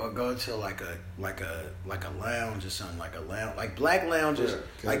 Yeah, like or go to like a lounge or something, like black lounges,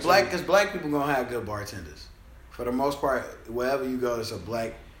 because black people gonna have good bartenders. For the most part, wherever you go, if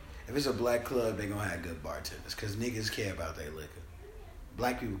it's a black club, they gonna have good bartenders, cause niggas care about their liquor.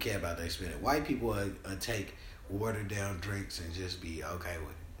 Black people care about their spending. White people take watered down drinks and just be okay with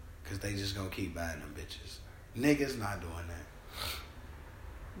it, cause they just gonna keep buying them bitches. Niggas not doing that.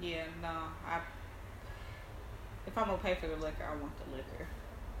 Yeah, no, if I'm gonna pay for the liquor, I want the liquor.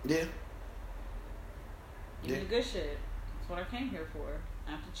 Yeah. Give me the good shit. That's what I came here for.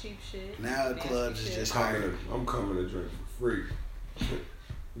 Not the cheap shit. Now the clubs is just hired. I'm coming to drink for free.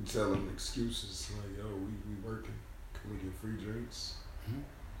 You tell them excuses like, yo, we working. Can we get free drinks? Mm-hmm.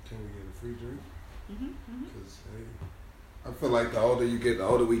 Can we get a free drink? Mm-hmm. Because hey, I feel like the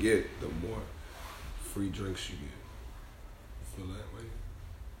older we get, the more free drinks you get. You feel that way?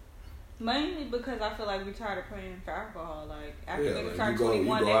 Mainly because I feel like we tired of paying for alcohol. Like after niggas turn you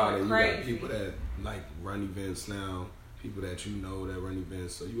 21, go they out went and crazy. you got people that like run events now, people that you know that run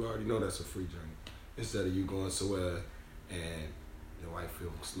events, so you already know that's a free drink. Instead of you going somewhere and your white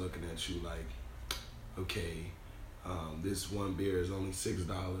folks looking at you like, okay, this one beer is only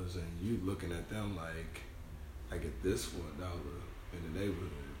 $6, and you looking at them like, I get this for $1 in the neighborhood.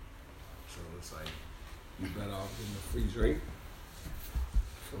 So it's like, you better off getting a free drink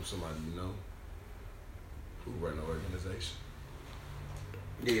from somebody you know who run an organization.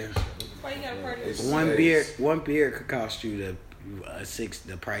 Yeah. Why you got a party? One beer could cost you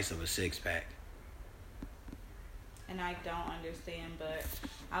the price of a 6-pack. And I don't understand, but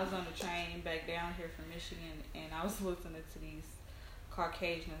I was on the train back down here from Michigan, and I was listening to these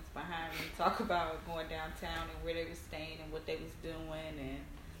Caucasians behind me talk about going downtown and where they was staying and what they was doing and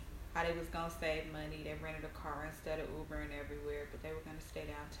how they was gonna save money. They rented a car instead of Ubering everywhere, but they were gonna stay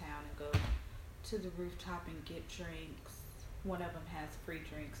downtown and go to the rooftop and get drinks. One of them has free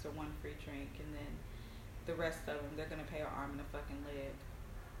drinks or one free drink, and then the rest of them they're gonna pay an arm and a fucking leg.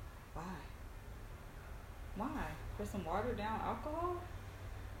 Why? Why? For some watered down alcohol?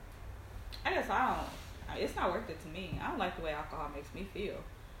 I guess it's not worth it to me. I don't like the way alcohol makes me feel.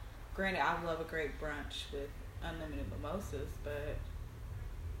 Granted, I love a great brunch with unlimited mimosas, but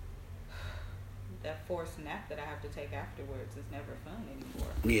that forced nap that I have to take afterwards is never fun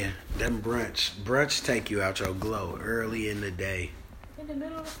anymore. Yeah, them brunch take you out your glow early in the day. In the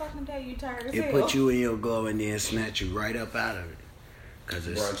middle of the fucking day, you tired as hell. It put you in your glow and then snatch you right up out of it. Cause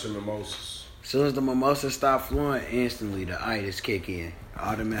it's Brunch and mimosas. as soon as the mimosas stop flowing, instantly the itis kick in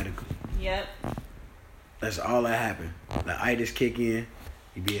automatically. Yep. That's all that happened. The itis kick in.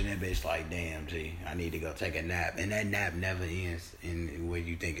 You be in that bitch like, damn, G, I need to go take a nap, and that nap never ends in where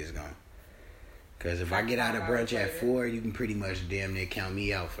you think it's going. Cause if I get out of brunch at 4, you can pretty much damn near count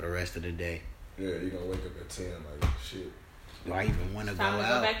me out for the rest of the day. Yeah, you're gonna wake up at 10 like shit. Do I even want to go Time to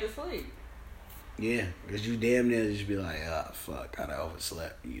out? go back to sleep. Yeah, because you damn near just be like, oh, fuck, I done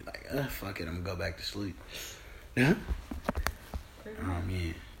overslept. You like, fuck it, I'm going to go back to sleep. Huh? Oh,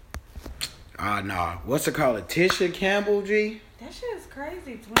 man. Oh, no. What's it called? Tisha Campbell, G? That shit is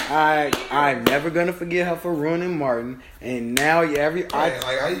crazy. I'm never going to forget her for ruining Martin. And now, like,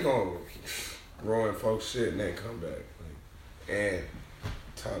 how you going to ruin folks' shit and then come back? Like, and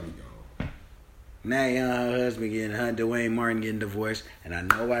Tommy gone. Now, her husband Dwayne Martin getting divorced, and I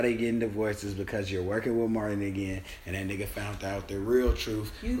know why they getting divorced is because you're working with Martin again, and that nigga found out the real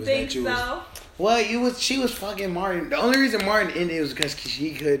truth. You think so? She was fucking Martin. The only reason Martin ended it was because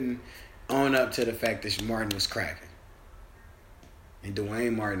she couldn't own up to the fact that Martin was cracking, and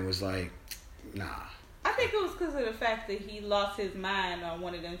Dwayne Martin was like, nah. I think it was because of the fact that he lost his mind on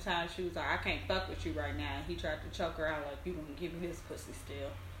one of them times. She was like, I can't fuck with you right now. He tried to choke her out like, you gonna give me this pussy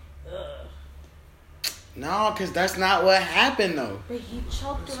still? Ugh. No, because that's not what happened, though. But he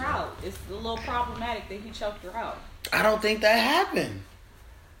choked her out. It's a little problematic that he choked her out. I don't think that happened.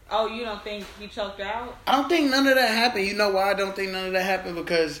 Oh, you don't think he choked her out? I don't think none of that happened. You know why I don't think none of that happened?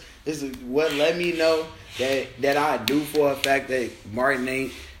 Because this is what let me know that I do for a fact that Martin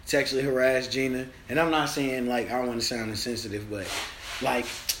ain't sexually harassed Gina. And I'm not saying, like, I don't want to sound insensitive, but, like,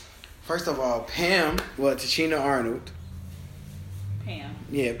 first of all, Tashina Arnold. Pam.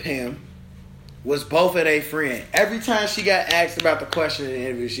 Yeah, Pam. was both of their friend. Every time she got asked about the question in the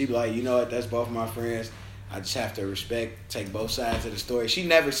interview, she'd be like, you know what, that's both my friends. I just have to take both sides of the story. She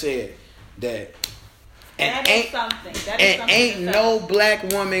never said that. And that is something. That is something ain't no black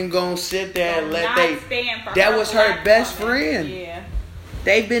woman gonna sit there and let stand for that her was her best woman. friend. Yeah.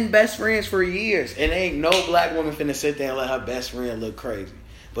 They've been best friends for years, and ain't no black woman finna sit there and let her best friend look crazy.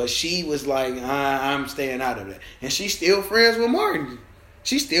 But she was like, I'm staying out of that. And she's still friends with Martin.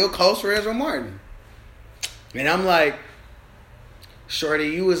 She's still close friends with Martin. And I'm like, shorty,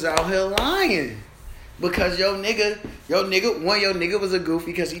 you was out here lying. Because your nigga was a goofy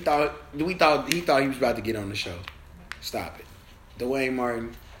because he thought he was about to get on the show. Stop it. Dwayne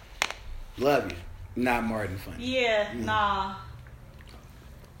Martin, love you. Not Martin funny. Yeah, nah.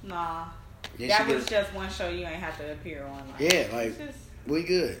 Yeah, that was just one show you ain't have to appear on. Like, yeah, like we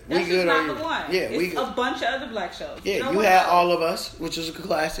good. That's we good. Just not the one. Yeah, it's we good. a bunch of other black shows. Yeah, you had All of Us, which is a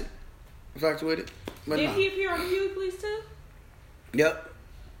classic. Fucked with it. But did he appear on the Huey Police too? Yep.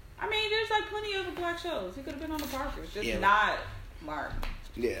 I mean, there's like plenty of other black shows. He could have been on the Parkers, just not Martin.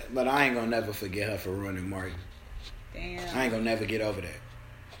 Yeah, but I ain't gonna never forget her for running Martin. Damn. I ain't gonna never get over that.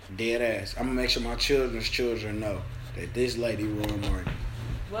 Dead ass. I'm gonna make sure my children's children know that this lady ruined Martin.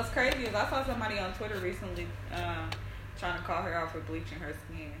 What's crazy is I saw somebody on Twitter recently trying to call her out for bleaching her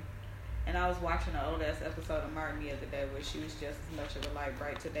skin. And I was watching an old ass episode of Martin the other day where she was just as much of a light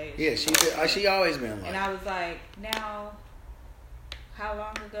bright today. Yeah, she always been like. And I was like, now, how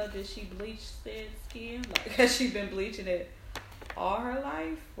long ago did she bleach said skin? Like, has she been bleaching it all her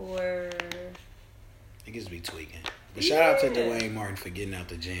life, or? Niggas be tweaking. But shout out to Dwayne Martin for getting out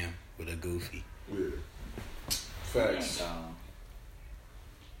the gym with a goofy. Yeah. Facts.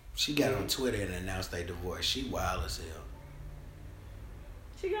 She got on Twitter and announced they divorce. She wild as hell.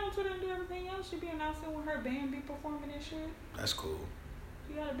 She got on Twitter and do everything else. She be announcing when her band be performing and shit. That's cool.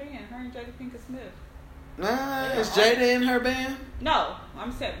 She got a band. Her and Jada Pinkett Smith. Nah, is Jada in her band? No,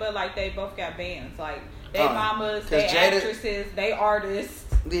 I'm saying, but like they both got bands. Like they mamas, they Jada, actresses, they artists.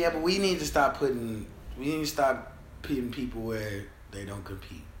 Yeah, but we need to stop putting people where they don't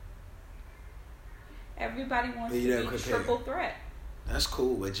compete. Everybody wants to be triple threat. That's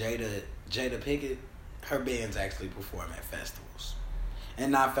cool, but Jada Pinkett, her bands actually perform at festivals.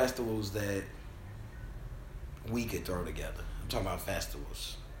 And not festivals that we could throw together. I'm talking about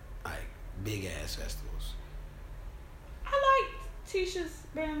festivals. Like, big-ass festivals. I like Tisha's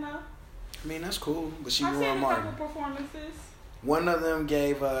band, though. I mean, that's cool, but she I've seen ruined a Martin. couple performances. One of them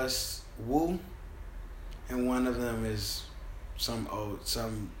gave us Woo, and one of them is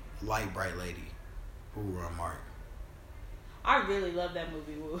some light, bright lady who ruined Martin. I really love that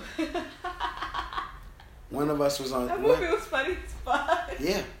movie, Woo. One of us was on... That movie was funny as fuck.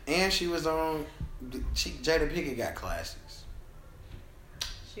 Yeah, and she was on... Jada Pinkett got classics.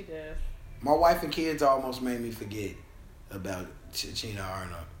 She does. My wife and kids almost made me forget about Tichina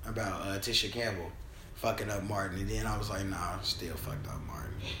Arnold, about Tisha Campbell fucking up Martin, and then I was like, nah, still fucked up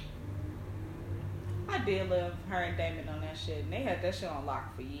Martin. I did love her and Damon on that shit, and they had that shit on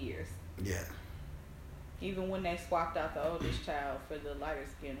lock for years. Yeah. Even when they swapped out the oldest child for the lighter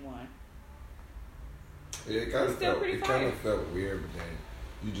skinned one. Yeah, it kind of felt weird, but then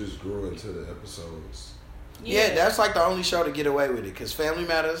you just grew into the episodes. Yeah, that's like the only show to get away with it, because Family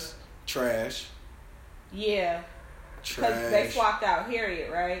Matters, trash. Yeah. Because they swapped out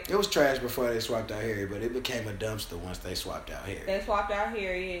Harriet, right? It was trash before they swapped out Harriet, but it became a dumpster once they swapped out Harriet. They swapped out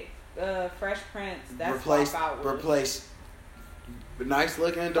Harriet, Fresh Prince, that's replaced nice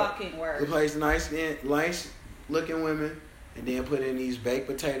looking fucking work. Replaced nice looking women, and then put in these baked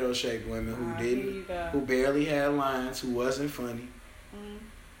potato shaped women who barely had lines, who wasn't funny.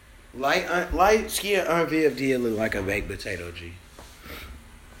 Light skin Aunt Viv did look like a baked potato G.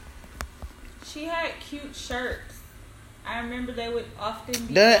 She had cute shirts. I remember they would often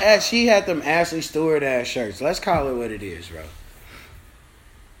be... She had them Ashley Stewart ass shirts. Let's call it what it is, bro.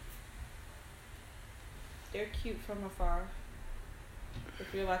 They're cute from afar.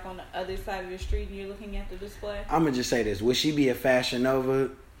 If you're like on the other side of the street and you're looking at the display. I'm going to just say this. Would she be a Fashion Nova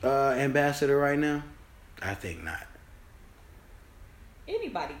ambassador right now? I think not.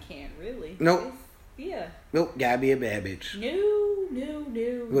 Anybody can, really. Nope. Yeah. Nope. Gotta be a bad bitch.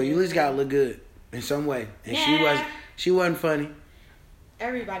 No. Well, you at least gotta look good in some way. And she wasn't funny.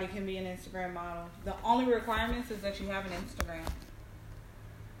 Everybody can be an Instagram model. The only requirements is that you have an Instagram.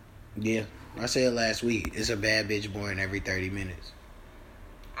 Yeah. I said last week. It's a bad bitch born every 30 minutes.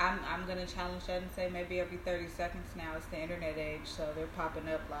 I'm gonna challenge that and say maybe every 30 seconds now. It's the internet age, so they're popping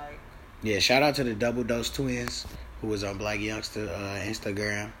up like... Yeah, shout out to the Double Dose Twins who was on Black Youngster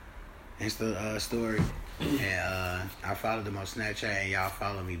Instagram story. And I followed them on Snapchat, and y'all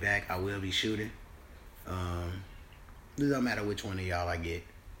follow me back. I will be shooting. It don't matter which one of y'all I get,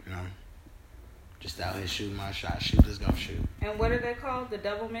 you know. Just out here shooting my shot. Shooters gonna shoot. And what are they called? The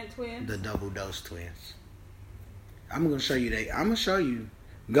Double Mint Twins? The Double Dose Twins. I'm gonna show you. I'm gonna show you.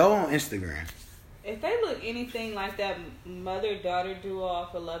 Go on Instagram. If they look anything like that mother-daughter duo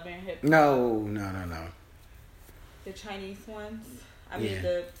off of Love and Hip Hop. No. The Chinese ones.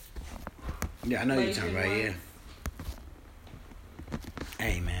 Yeah, I know you're talking about. Yeah.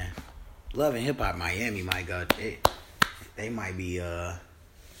 Hey man, Love and Hip Hop Miami might go. They might be.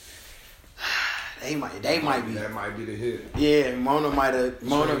 They might be. That might be the hit. Yeah, Mona might have.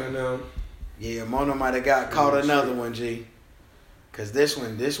 Mona might have got caught another one, G. Cause this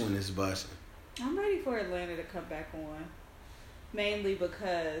one is busting. I'm ready for Atlanta to come back on. Mainly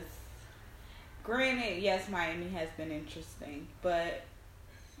because, granted, yes, Miami has been interesting, but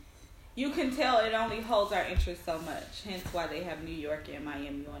you can tell it only holds our interest so much. Hence why they have New York and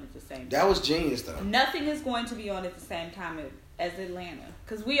Miami on at the same time. That was genius, though. Nothing is going to be on at the same time as Atlanta.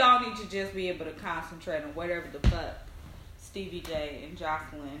 Because we all need to just be able to concentrate on whatever the fuck Stevie J and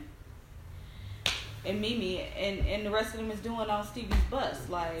Jocelyn and Mimi and the rest of them is doing on Stevie's bus.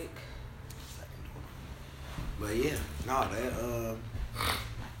 Like... But yeah, no,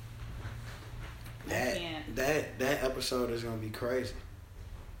 that episode is gonna be crazy.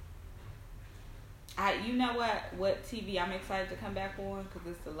 You know what TV I'm excited to come back on,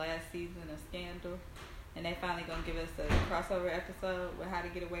 because it's the last season of Scandal, and they finally gonna give us a crossover episode with How to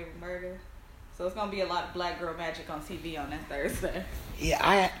Get Away with Murder. So it's gonna be a lot of Black Girl Magic on TV on that Thursday.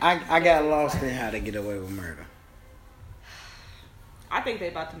 Yeah, I got lost in How to Get Away with Murder. I think they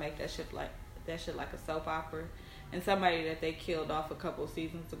about to make that shit like a soap opera, and somebody that they killed off a couple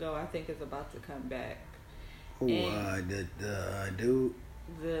seasons ago, I think is about to come back. Who? The dude,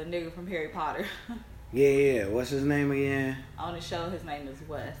 the nigga from Harry Potter. Yeah. What's his name again? On the show, his name is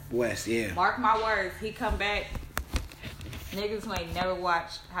Wes. Wes, yeah. Mark my words, he come back. Niggas who ain't never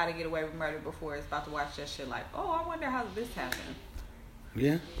watched How to Get Away with Murder before is about to watch that shit like, oh, I wonder how this happened.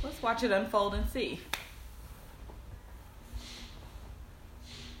 Yeah. Let's watch it unfold and see.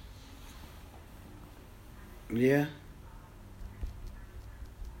 Yeah.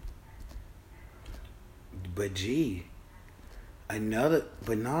 But gee,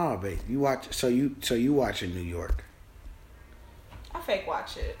 but you watch. So you watching New York? I fake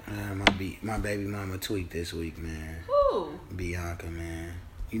watch it. My baby mama tweaked this week, man. Who? Bianca, man.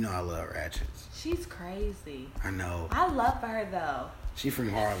 You know I love ratchets. She's crazy. I know. I love her though. She from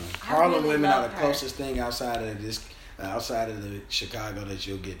Harlem. I Harlem really women are love the her. closest thing outside of the Chicago that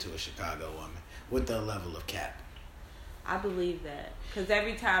you'll get to a Chicago woman with the level of cap. I believe that. Because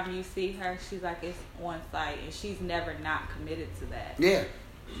every time you see her, she's like, it's on site. And she's never not committed to that. Yeah.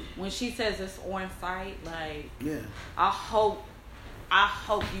 When she says it's on site, like, Yeah. I hope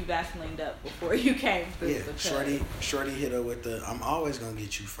you Vaselined up before you came through. Yeah. Because Shorty hit her with the, I'm always going to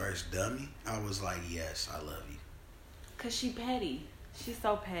get you first, dummy. I was like, yes, I love you. Because she petty. She's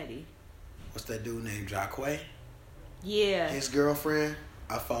so petty. What's that dude named Jacquay? Yeah. His girlfriend,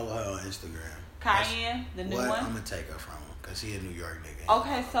 I follow her on Instagram. Cayenne, the new what? one? I'm going to take her from him because he a New York nigga.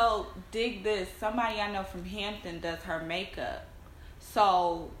 Okay, so dig this. Somebody I know from Hampton does her makeup.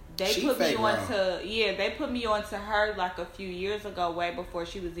 So they She put me fake on wrong. to they put me on to her like a few years ago, way before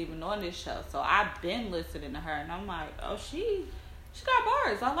she was even on this show. So I've been listening to her and I'm like, oh, she got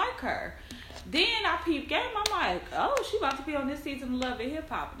bars. I like her. Then I peep game. I'm like, oh, she about to be on this season of Love and Hip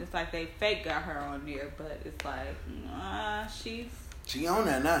Hop. And it's like they fake got her on there, but it's like, She on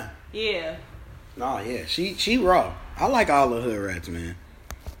that now. yeah. Oh yeah, she raw. I like all the hood rats, man.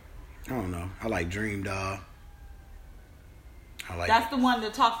 I don't know. I like Dream Doll. I like. That's the one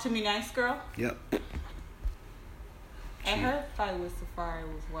that talked to me nice, girl. Yep. And her fight with Safari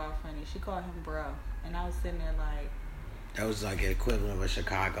was wild funny. She called him bro, and I was sitting there like, That was like the equivalent of a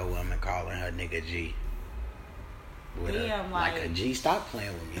Chicago woman calling her nigga G. With Damn, like a G, stop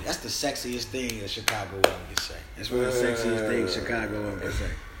playing with me. That's the sexiest thing a Chicago woman can say. That's one of the sexiest things Chicago woman can say.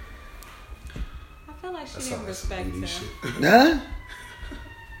 I feel like she That didn't sounds like some respect him. BD shit. Huh?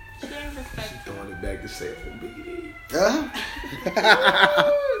 She didn't respect him. Throwing it back to say, oh, BD. Huh?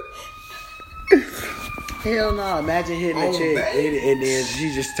 Hell no. Imagine hitting a Oh, chick baby. and then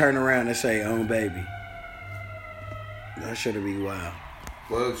she just turn around and say, oh, baby. That should be wild.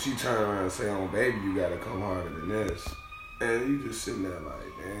 Well, if she turn around and say, oh, baby, you gotta come harder than this. And you just sitting there like,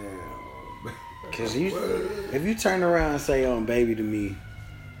 damn. Because if you turn around and say, oh, baby to me,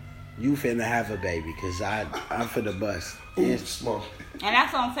 you finna have a baby. Because I'm finna bust. Ooh, small. And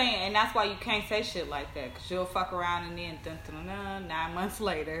that's what I'm saying. And that's why you can't say shit like that. Because you'll fuck around and then 9 months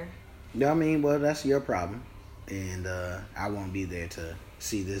later, I mean, well, that's your problem, and I won't be there to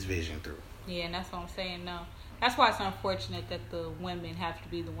see this vision through. Yeah, and that's what I'm saying. No, that's why it's unfortunate that the women have to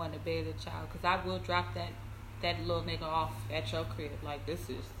be the one to bear the child. Because I will drop that little nigga off at your crib. Like, this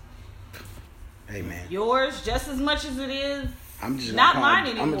is Hey, man. yours just as much as it is. I'm just not call, mine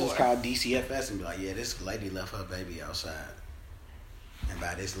anymore. I'm gonna just call DCFS and be like, yeah, this lady left her baby outside. And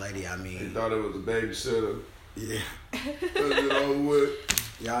by this lady, I mean, They thought it was a babysitter. yeah, That's it all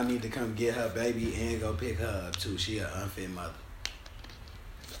with. y'all need to come get her baby and go pick her up too. She an unfit mother.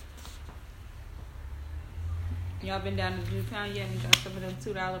 Y'all been down to Jewtown yet and got some of them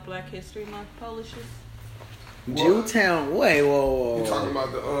 $2 Black History Month Polishes? Jewtown, wait, whoa. You talking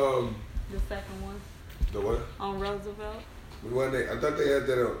about The second one the what? on Roosevelt? I thought they had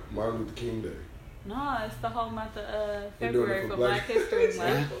that on Martin Luther King Day. No, it's the whole month of They doing February it for Black History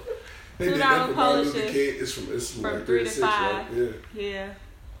Month. They did that for Martin Luther polishes King. It's from from like 3 to 6, 5. right? Yeah. Yeah.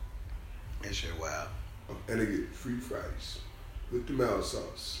 That shit wild. And they get free fries with the mild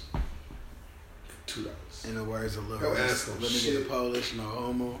sauce for $2. In the words of Lil Yo, Reese, ask 'em let me shit. get a Polish, no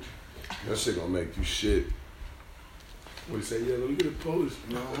homo, That shit gonna make you shit. What you say? Yeah, let me get a Polish.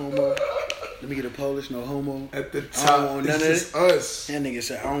 no homo. Let me get a Polish, no homo. At the I don't top, want none it's of just us. That nigga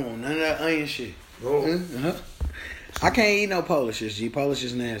said, I don't want none of that onion shit. No. Uh-huh. I can't eat no Polishes, G. Polish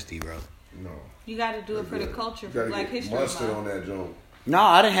is nasty, bro. No. You got to do it for the culture, You for gotta Black get History mustard Month. on that joint. No,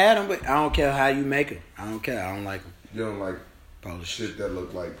 I done had them, but I don't care how you make them. I don't care. I don't like them. You don't like Polish shit that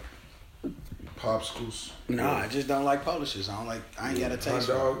look like popsicles? No, I just don't like Polishes. I ain't got a Hot taste.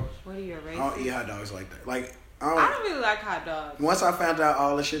 dog? What are you, a I racist? don't eat hot dogs like that. Like, I don't really like hot dogs. once I found out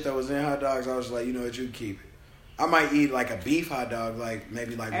all the shit that was in hot dogs, I was like, you know what, you can keep it. I might eat like a beef hot dog, like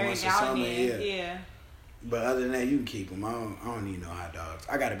maybe like Every once or now and something, then, yeah. yeah. But other than that, you can keep them. I don't need no hot dogs.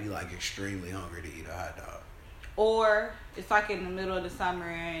 I gotta be like extremely hungry to eat a hot dog. Or it's like in the middle of the summer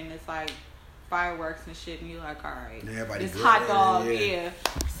and it's like fireworks and shit, and you're like, all right, And everybody this good, hot dog, yeah. yeah.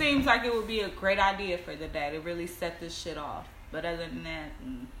 Seems like it would be a great idea for the day to really set this shit off. But other than that,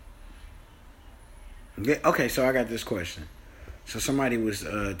 Yeah, okay, so I got this question. So somebody was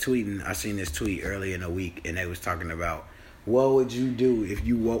tweeting. I seen this tweet earlier in the week, and they was talking about what would you do if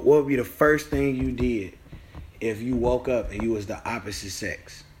you woke. What would be the first thing you did if you woke up and you was the opposite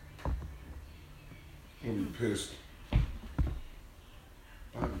sex? I'm gonna be pissed.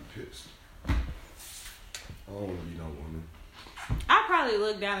 I'd be pissed. I don't wanna be no woman. I'd probably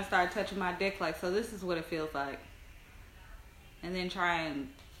look down and start touching my dick like, so this is what it feels like. And then try and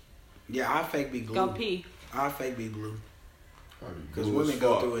Yeah, I fake be blue. go pee. I fake be blue I'd be because blue women as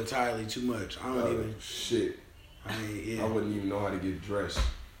go fuck. through entirely too much. I don't even. Shit. I ain't. I Yeah. wouldn't even know how to get dressed.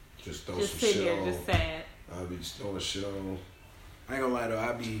 Just throw Just some sit shit here, on. just sad. I'd be just throwing shit on. I ain't gonna lie though.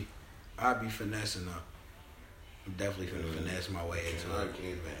 I'd be finessing up. I'm definitely finna finesse my way into I it.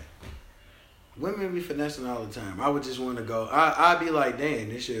 can't, man. Women be finessing all the time. I would just want to go. I'd be like, damn,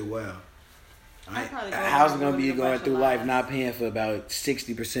 this shit wow. I'd probably go How's it around gonna be with a going bunch through of life lies. not paying for about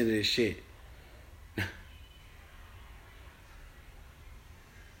 60% of this shit?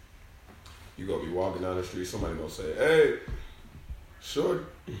 You gonna be walking down the street, somebody gonna say, hey, short.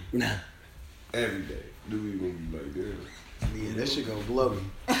 Nah. Every day. Dude, you gonna be like, damn. Yeah, that shit gonna blow me.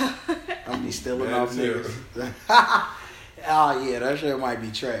 I'm be stealing Man, off too. niggas. Oh yeah, that shit might be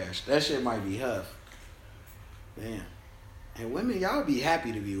trash. That shit might be huff. Damn. And women, y'all be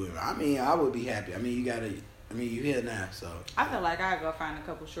happy to be women. I mean, I would be happy. I mean, you here now, so. I feel like I'd go find a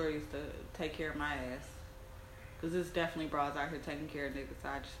couple shorties to take care of my ass. Because there's definitely bras out here taking care of niggas. So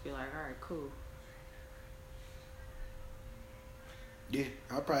I'd just be like, alright, cool. Yeah,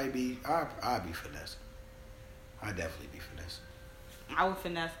 I'd be finessing. I'd definitely be finessing. I would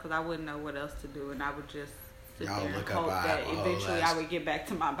finesse because I wouldn't know what else to do. And I would just sit Y'all there and look up hope that a whole eventually ass- I would get back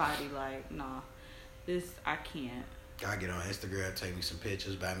to my body. Like, nah, this, I can't. I get on Instagram, take me some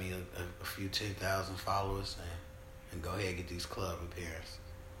pictures, buy me a few 10,000 followers, and go ahead and get these club appearances.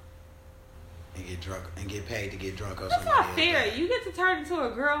 And get drunk and get paid to get drunk on That's somebody not else's fair. back. You get to turn into a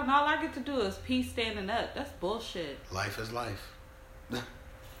girl and all I get to do is pee standing up. That's bullshit. Life is life.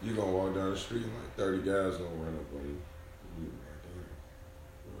 You gonna walk down the street and like 30 guys gonna run up on you. You like, damn,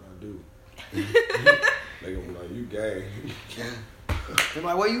 what I do? They gonna be like, you gay. They're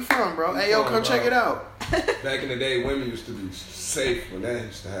like, where you from, bro? Hey, yo, come check it out. Back in the day, women used to be safe when that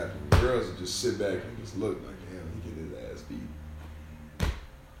used to happen. Girls would just sit back and just look like, damn, he get his ass beat. Now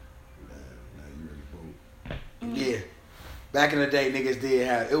you ready to vote. Yeah. Back in the day, niggas did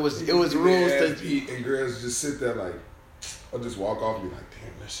have it was rules to to eat, and girls just sit there like, or just walk off and be like,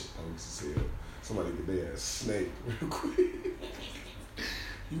 damn, that shit bogus as hell. Somebody get their ass snake real quick.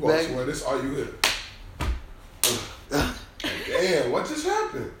 You walk somewhere, this all you hear. Like, damn, what just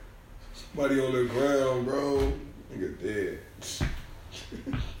happened? Somebody on the ground, bro. Nigga dead.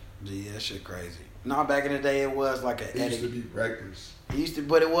 Yeah, that shit crazy. No, back in the day, it was like an It used to etiquette. be reckless.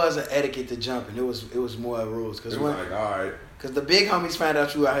 But it was an etiquette to jumping. It was more rules. It was like, all right. Cause the big homies found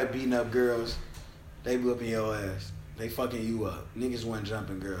out you out here beating up girls, they whooping your ass. They fucking you up. Niggas wasn't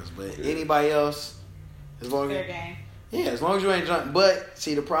jumping girls, but anybody else, as long Fair as game. yeah, as long as you ain't jumping. But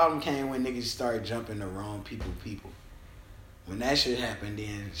see, the problem came when niggas started jumping the wrong people. When that shit happened,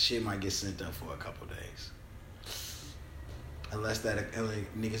 then shit might get sent up for a couple days. Unless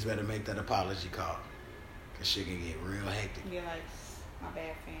niggas better make that apology call, cause shit can get real hectic. You're like, my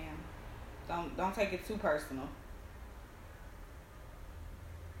bad, fam. Don't take it too personal.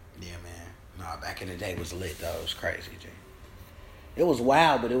 Yeah, man. Nah, back in the day was lit though. It was crazy, G. It was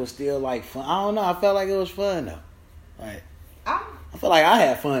wild, but it was still like fun. I don't know. I felt like it was fun though. Like I feel like I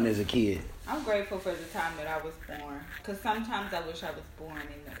had fun as a kid. I'm grateful for the time that I was born. Because sometimes I wish I was born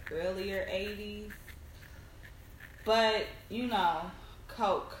in the earlier 80s. But, you know,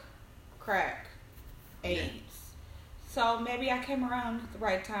 coke, crack, AIDS. Yeah. So maybe I came around at the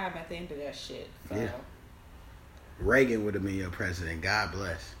right time at the end of that shit. So. Yeah. Reagan would have been your president. God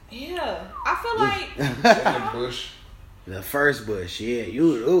bless. Yeah. I feel like... Bush. The first Bush, yeah. You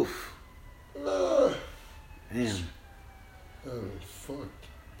would, oof. Damn. Oh, fuck.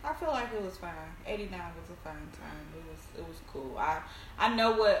 I feel like it was fine. 89 was a fine time. It was cool. I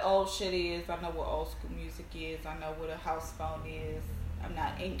know what old shit is. I know what old school music is. I know what a house phone is. I'm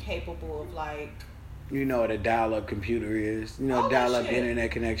not incapable of like. You know what a dial-up computer is. You know what dial-up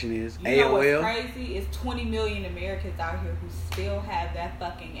internet connection is. You know what's crazy is 20 million Americans out here who still have that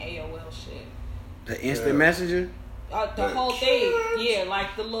fucking AOL shit. The instant messenger. The whole thing. Yeah,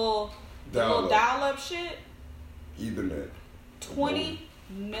 like the little dial-up shit. Ethernet. 20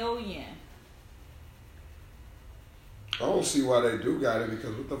 million. I don't see why they do got it,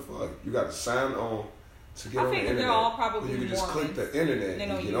 because what the fuck? You got to sign on to get on the internet. They're all probably you can just click the internet they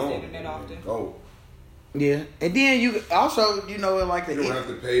don't and use get on. the internet often. Go. Yeah, and then you also, you know, like You don't have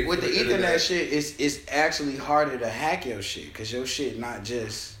to pay with for the the internet internet. shit, it's actually harder to hack your shit, because your shit not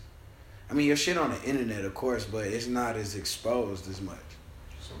just, I mean, your shit on the internet, of course, but it's not as exposed as much.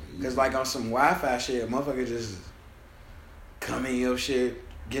 Because like on some Wi-Fi shit, a motherfucker just come in your shit,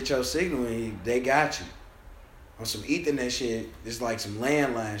 get your signal, and they got you. On some Ethernet shit, it's like some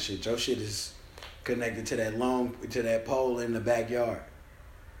landline shit. Your shit is connected to that pole in the backyard.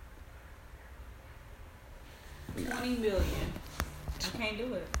 20 million. I can't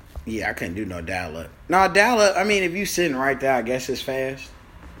do it. Yeah, I couldn't do no dial-up. No, dial-up, I mean, if you sitting right there, I guess it's fast.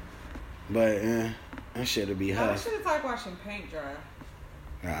 But, that shit'll be That hush. shit is like watching paint dry.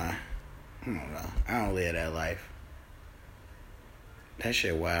 Nah, I don't know. I don't live that life. That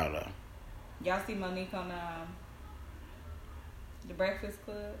shit wild, though. Y'all see Monique on the Breakfast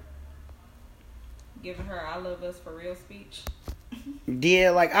Club? Giving her "I love us for real" speech.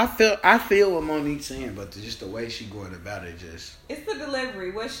 Yeah, like, I feel what Monique's saying, but just the way she going about it just... It's the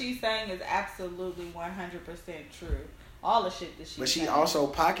delivery. What she's saying is absolutely 100% true. All the shit that she's But she saying. also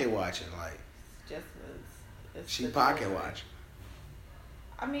pocket watching, like... It's She the pocket delivery. watching.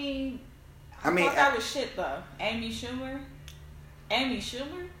 I mean, thought that was shit, though. Amy Schumer?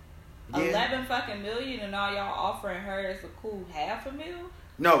 Yeah. 11 fucking million, and all y'all offering her is a cool $500,000?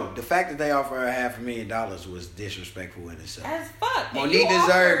 No, the fact that they offer her $500,000 was disrespectful in itself. As fuck. Monique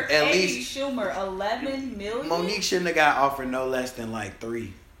deserved at Amy least... Schumer 11 million. Monique shouldn't have got offered no less than like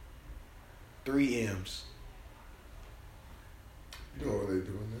three M's. You know what they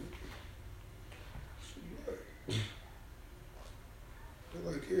doing that?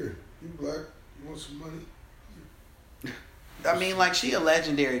 They're like, here, you black, you want some money? I mean, like, she a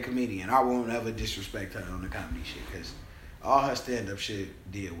legendary comedian. I won't ever disrespect her on the comedy shit, because all her stand-up shit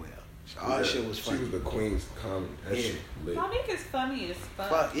did well. So all her shit was funny. She was the queen of comedy. That Yeah. shit lit. Monique is funny as fuck.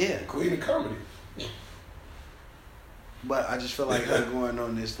 But yeah, Queen of comedy. but I just feel like her going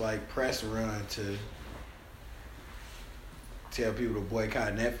on this like press run to tell people to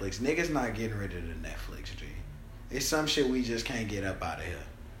boycott Netflix. Niggas not getting rid of the Netflix, G. It's some shit we just can't get up out of here.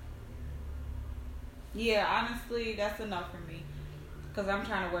 Yeah, honestly, that's enough for me. Because I'm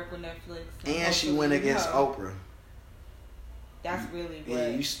trying to work with Netflix. And she went against Oprah. That's really what... Yeah,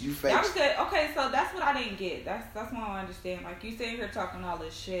 you fake. That was good. Okay, so that's what I didn't get. That's what I don't understand. Like, you sitting here talking all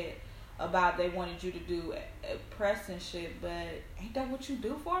this shit about they wanted you to do press and shit, but ain't that what you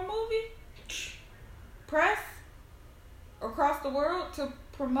do for a movie? Press? Across the world to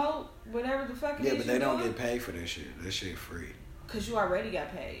promote whatever the fuck it is. Yeah, but they don't doing? get paid for that shit. That shit free. Because you already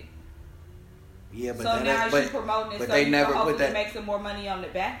got paid. Yeah, but so now you promoting it but so they you never can put hopefully that. make some more money on the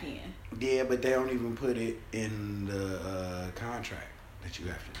back end. Yeah, but they don't even put it in the contract that you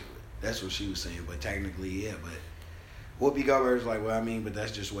have to do it. That's what she was saying. But technically, yeah. But Whoopi Goldberg's like, well, I mean, but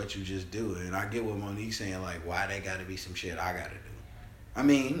that's just what you just do. And I get what Monique's saying, like, why they got to be some shit I got to do. I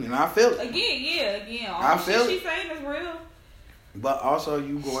mean, and I feel it. Again. All I the feel shit it. she's saying is real. But also,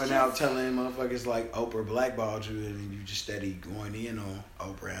 you going out telling motherfuckers like Oprah blackballed you, and you just steady going in on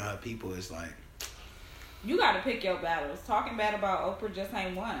Oprah and her people. It's like, you got to pick your battles. Talking bad about Oprah just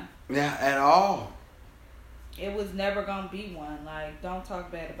ain't one. yeah, at all. It was never gonna be one. Like, don't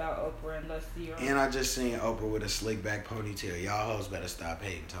talk bad about Oprah unless you're. And I just seen Oprah with a slick back ponytail. Y'all hoes better stop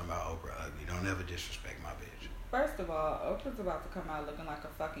hating, talking about Oprah ugly. Don't ever disrespect my bitch. First of all, Oprah's about to come out looking like a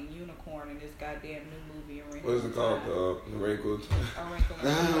fucking unicorn in this goddamn new movie. What is it called? The Wrinkled. A Wrinkle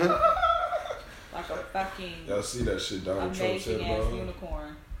in Time. Like a fucking Y'all see that shit Donald Trump said amazing about ass her?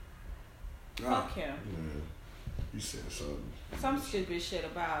 unicorn. Oh. Fuck him. Yeah. You said something. Some stupid shit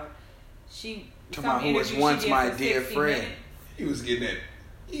about she. Talking about who was once my dear friend. He was getting that.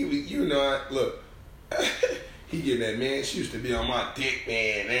 He was, you know, look. He getting that, man. She used to be on my dick,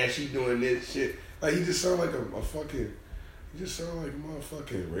 man. Now she doing this shit. Like, he just sound like a fucking. He just sound like a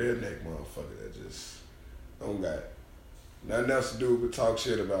motherfucking redneck motherfucker that just don't got nothing else to do but talk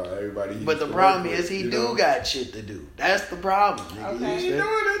shit about everybody. But the problem is he do got shit to do. That's the problem, nigga. Okay. He doing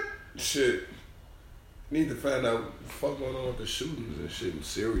it. Shit. Need to find out what the fuck going on with the shootings and shit in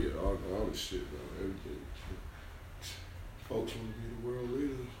Syria. All this shit, bro. Everything. Folks want to be the world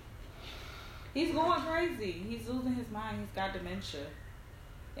leaders. He's going crazy. He's losing his mind. He's got dementia.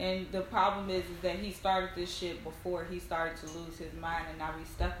 And the problem is that he started this shit before he started to lose his mind, and now he's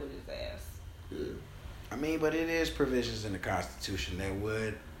stuck with his ass. Yeah. I mean, but it is provisions in the Constitution that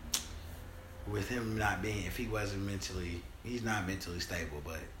would, with him not being, if he wasn't mentally, he's not mentally stable,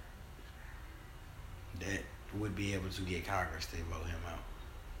 but that would be able to get Congress to vote him out.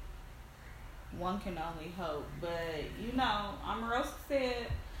 One can only hope. But, you know, Omarosa said,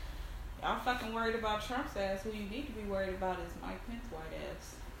 y'all fucking worried about Trump's ass. Who you need to be worried about is Mike Pence's white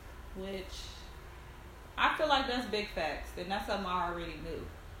ass. Which, I feel like that's big facts. And that's something I already knew.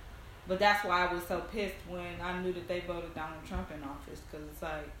 But that's why I was so pissed when I knew that they voted Donald Trump in office. Because it's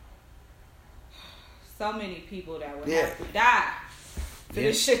like, so many people that would have to die for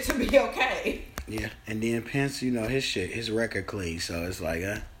this shit to be okay. Yeah, and then Pence, you know, his record clean. So it's like,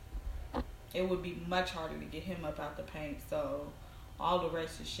 it would be much harder to get him up out the paint. So all the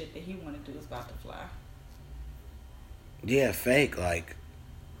racist shit that he want to do is about to fly. Yeah, fake, like,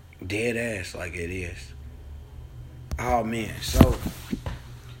 dead ass, like it is. Oh, man. So,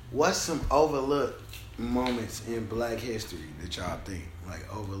 what's some overlooked moments in Black history that y'all think? Like,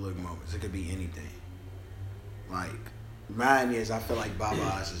 overlooked moments. It could be anything. Like, mine is, I feel like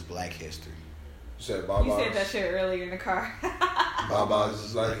Baba's is Black history. You said Baba's? You said that shit earlier in the car. Baba's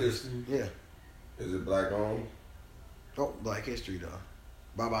is Black history? Yeah. Is it black owned? Oh, Black history, though.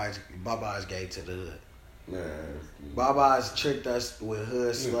 Baba's gave to the hood. Man. Baba's tricked us with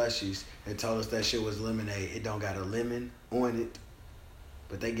hood slushies and told us that shit was lemonade. It don't got a lemon on it,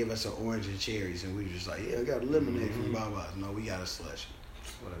 but they give us an orange and cherries, and we just like, yeah, we got a lemonade from Baba's. No, we got a slushie.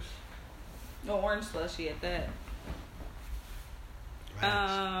 No orange slushy at that.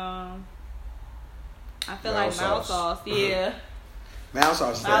 I feel like mouse sauce. Yeah. Mouse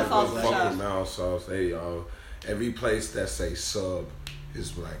sauce. Mouse sauce is fucking mouse sauce. Hey, y'all. Every place that say sub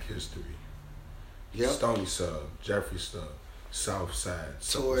is Black history. Yep. Stony sub, Jeffrey sub, South Side,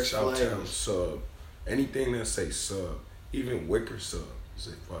 Tourist Southtown flavors. sub. Anything that say sub, even Wicker sub is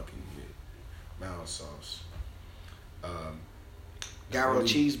a fucking hit. Mouse sauce. Gyro really-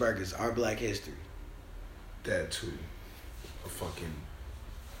 cheeseburgers are Black history. That too. A fucking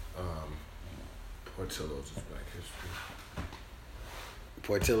Portillo's is Black history.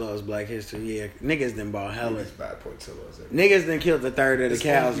 Portillo's Black history. Yeah, niggas done bought hella. Niggas buy Portillo's. Niggas done killed a third of the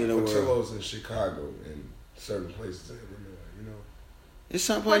cows in the world. Portillo's in Chicago and certain places in Illinois, you know. It's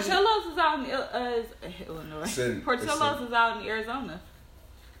some places. Portillo's is out in Illinois. Portillo's is out in Arizona.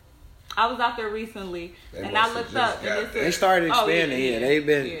 I was out there recently, and I looked up, and They started expanding. Yeah, they've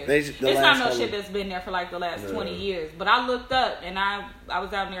been. Yeah. It's not no shit that's been there for like the last 20 years. But I looked up, and I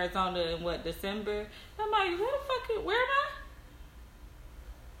was out in Arizona in December. I'm like, where am I?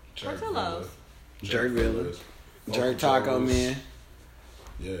 Portillo's. Jerk Village. Jerk Taco Man.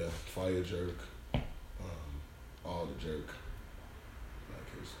 Yeah, Fire Jerk. All the jerk. Black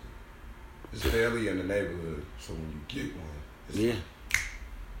history. It's barely in the neighborhood, so when you get one, it's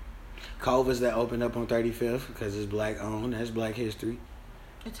Culver's that opened up on 35th because it's Black owned. That's Black history.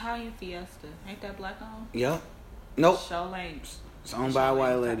 Italian Fiesta. Ain't that Black owned? Yep. Nope. Show ain't. It's owned by a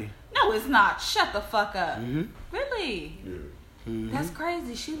white lady. No, it's not. Shut the fuck up. Mm-hmm. Really? Yeah. Mm-hmm. That's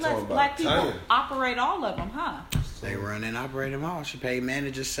crazy. She Talking lets about black people Italian. operate all of them, huh? They run and operate them all. She pay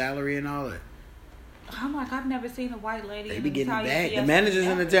managers' salary and all that. I'm like, I've never seen a white lady. They in be getting the Italian bag. The Fiesta managers in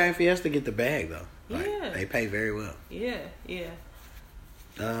the ever. Italian Fiesta get the bag though. Like, Yeah. they pay very well. Yeah, yeah.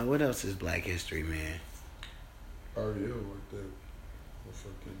 What else is Black History, man? Ariel worked that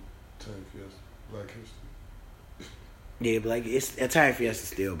motherfucking Time Fiesta. Black History. Yeah, it's Italian Fiesta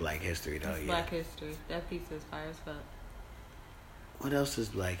still Black History though. It's Yeah. Black History. That pizza is fire as fuck. What else is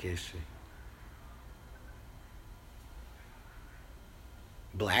Black History?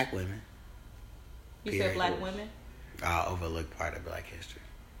 Black women. You Period. said black women? Overlooked part of Black History.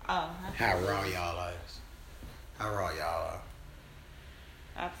 Oh, How raw y'all is. How raw y'all are.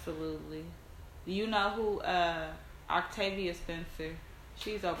 absolutely. Do you know who Octavia Spencer?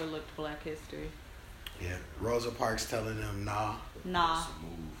 She's overlooked Black History. Yeah. Rosa Parks telling them nah. Nah.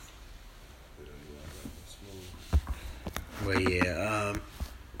 But yeah,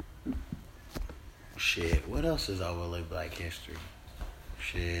 shit. What else is overlooked Black History?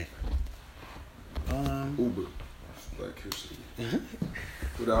 Shit. Uber. Black History.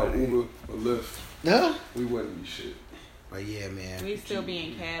 Without Uber or Lyft, Huh? we wouldn't be shit. But yeah, man. We still be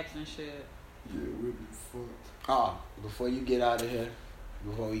in cabs and shit. Yeah, we'd be fucked. Oh, before we get out of here,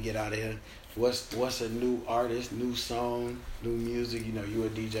 what's a new artist, new song, new music? You know, you a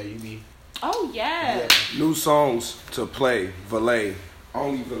DJ, you be. Oh, yeah. New songs to play. Valet.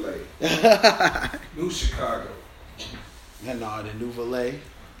 Only Valet. New Chicago. And all the new Valet,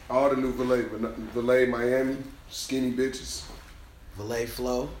 All the new Valet. Valet Miami. Skinny bitches. Valet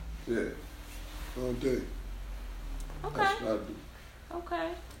Flow. Yeah. All day. Okay. That's what I do. Okay.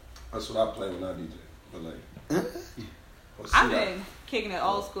 That's what I play when I DJ. Valet. I've been kicking it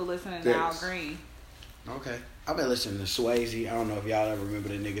old school listening to Al Thanks. Green. Okay. I've been listening to Swayze. I don't know if y'all ever remember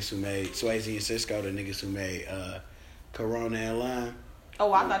the niggas who made Swayze and Cisco, the niggas who made Corona and Lime.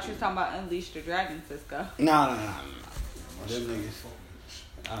 Oh, I thought you were talking about Unleash the Dragon, Cisco. No. Them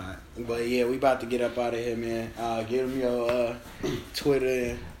niggas. Alright. But yeah, we about to get up out of here, man. Give them your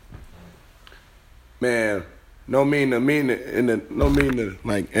Twitter. Man, no mean to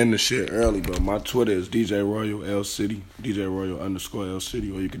like end the shit early, but my Twitter is DJ Royal L City, DJ Royal _L City,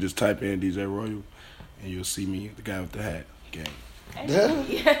 or you could just type in DJ Royal and you'll see me, the guy with the hat. Gang.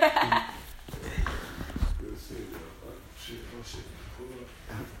 Hey.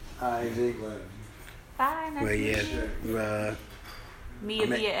 Alright, G. Bye. Nice But to meet yeah, you. Mia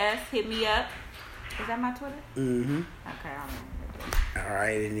via S. Hit me up. Is that my Twitter? mm-hmm. Okay, I'll remember.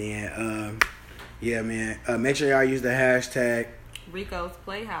 Alright, and then yeah, man. Make sure y'all use the hashtag. Rico's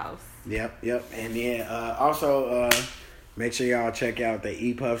Playhouse. Yep. And then also make sure y'all check out the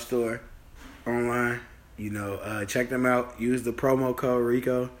ePuff store online. You know, check them out. Use the promo code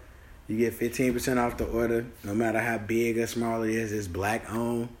RICO. You get 15% off the order, no matter how big or small it is. It's black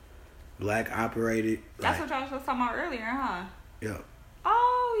owned, black operated. That's what y'all was talking about earlier, huh? Yep.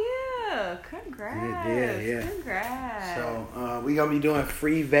 Oh, yeah. Congrats. Yeah. Congrats. So we gonna be doing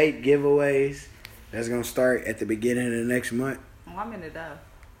free vape giveaways. That's gonna start at the beginning of the next month. Oh, I'm in it though.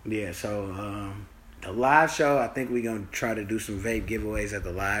 Yeah, so the live show, I think we're gonna try to do some vape giveaways at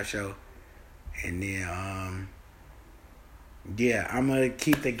the live show. And then yeah, I'm gonna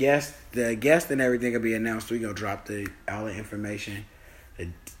keep the guest and everything will be announced. We're gonna drop all the information.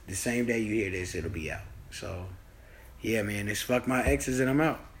 The same day you hear this, it'll be out. So yeah, man, it's fuck my exes and I'm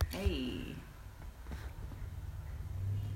out. Hey.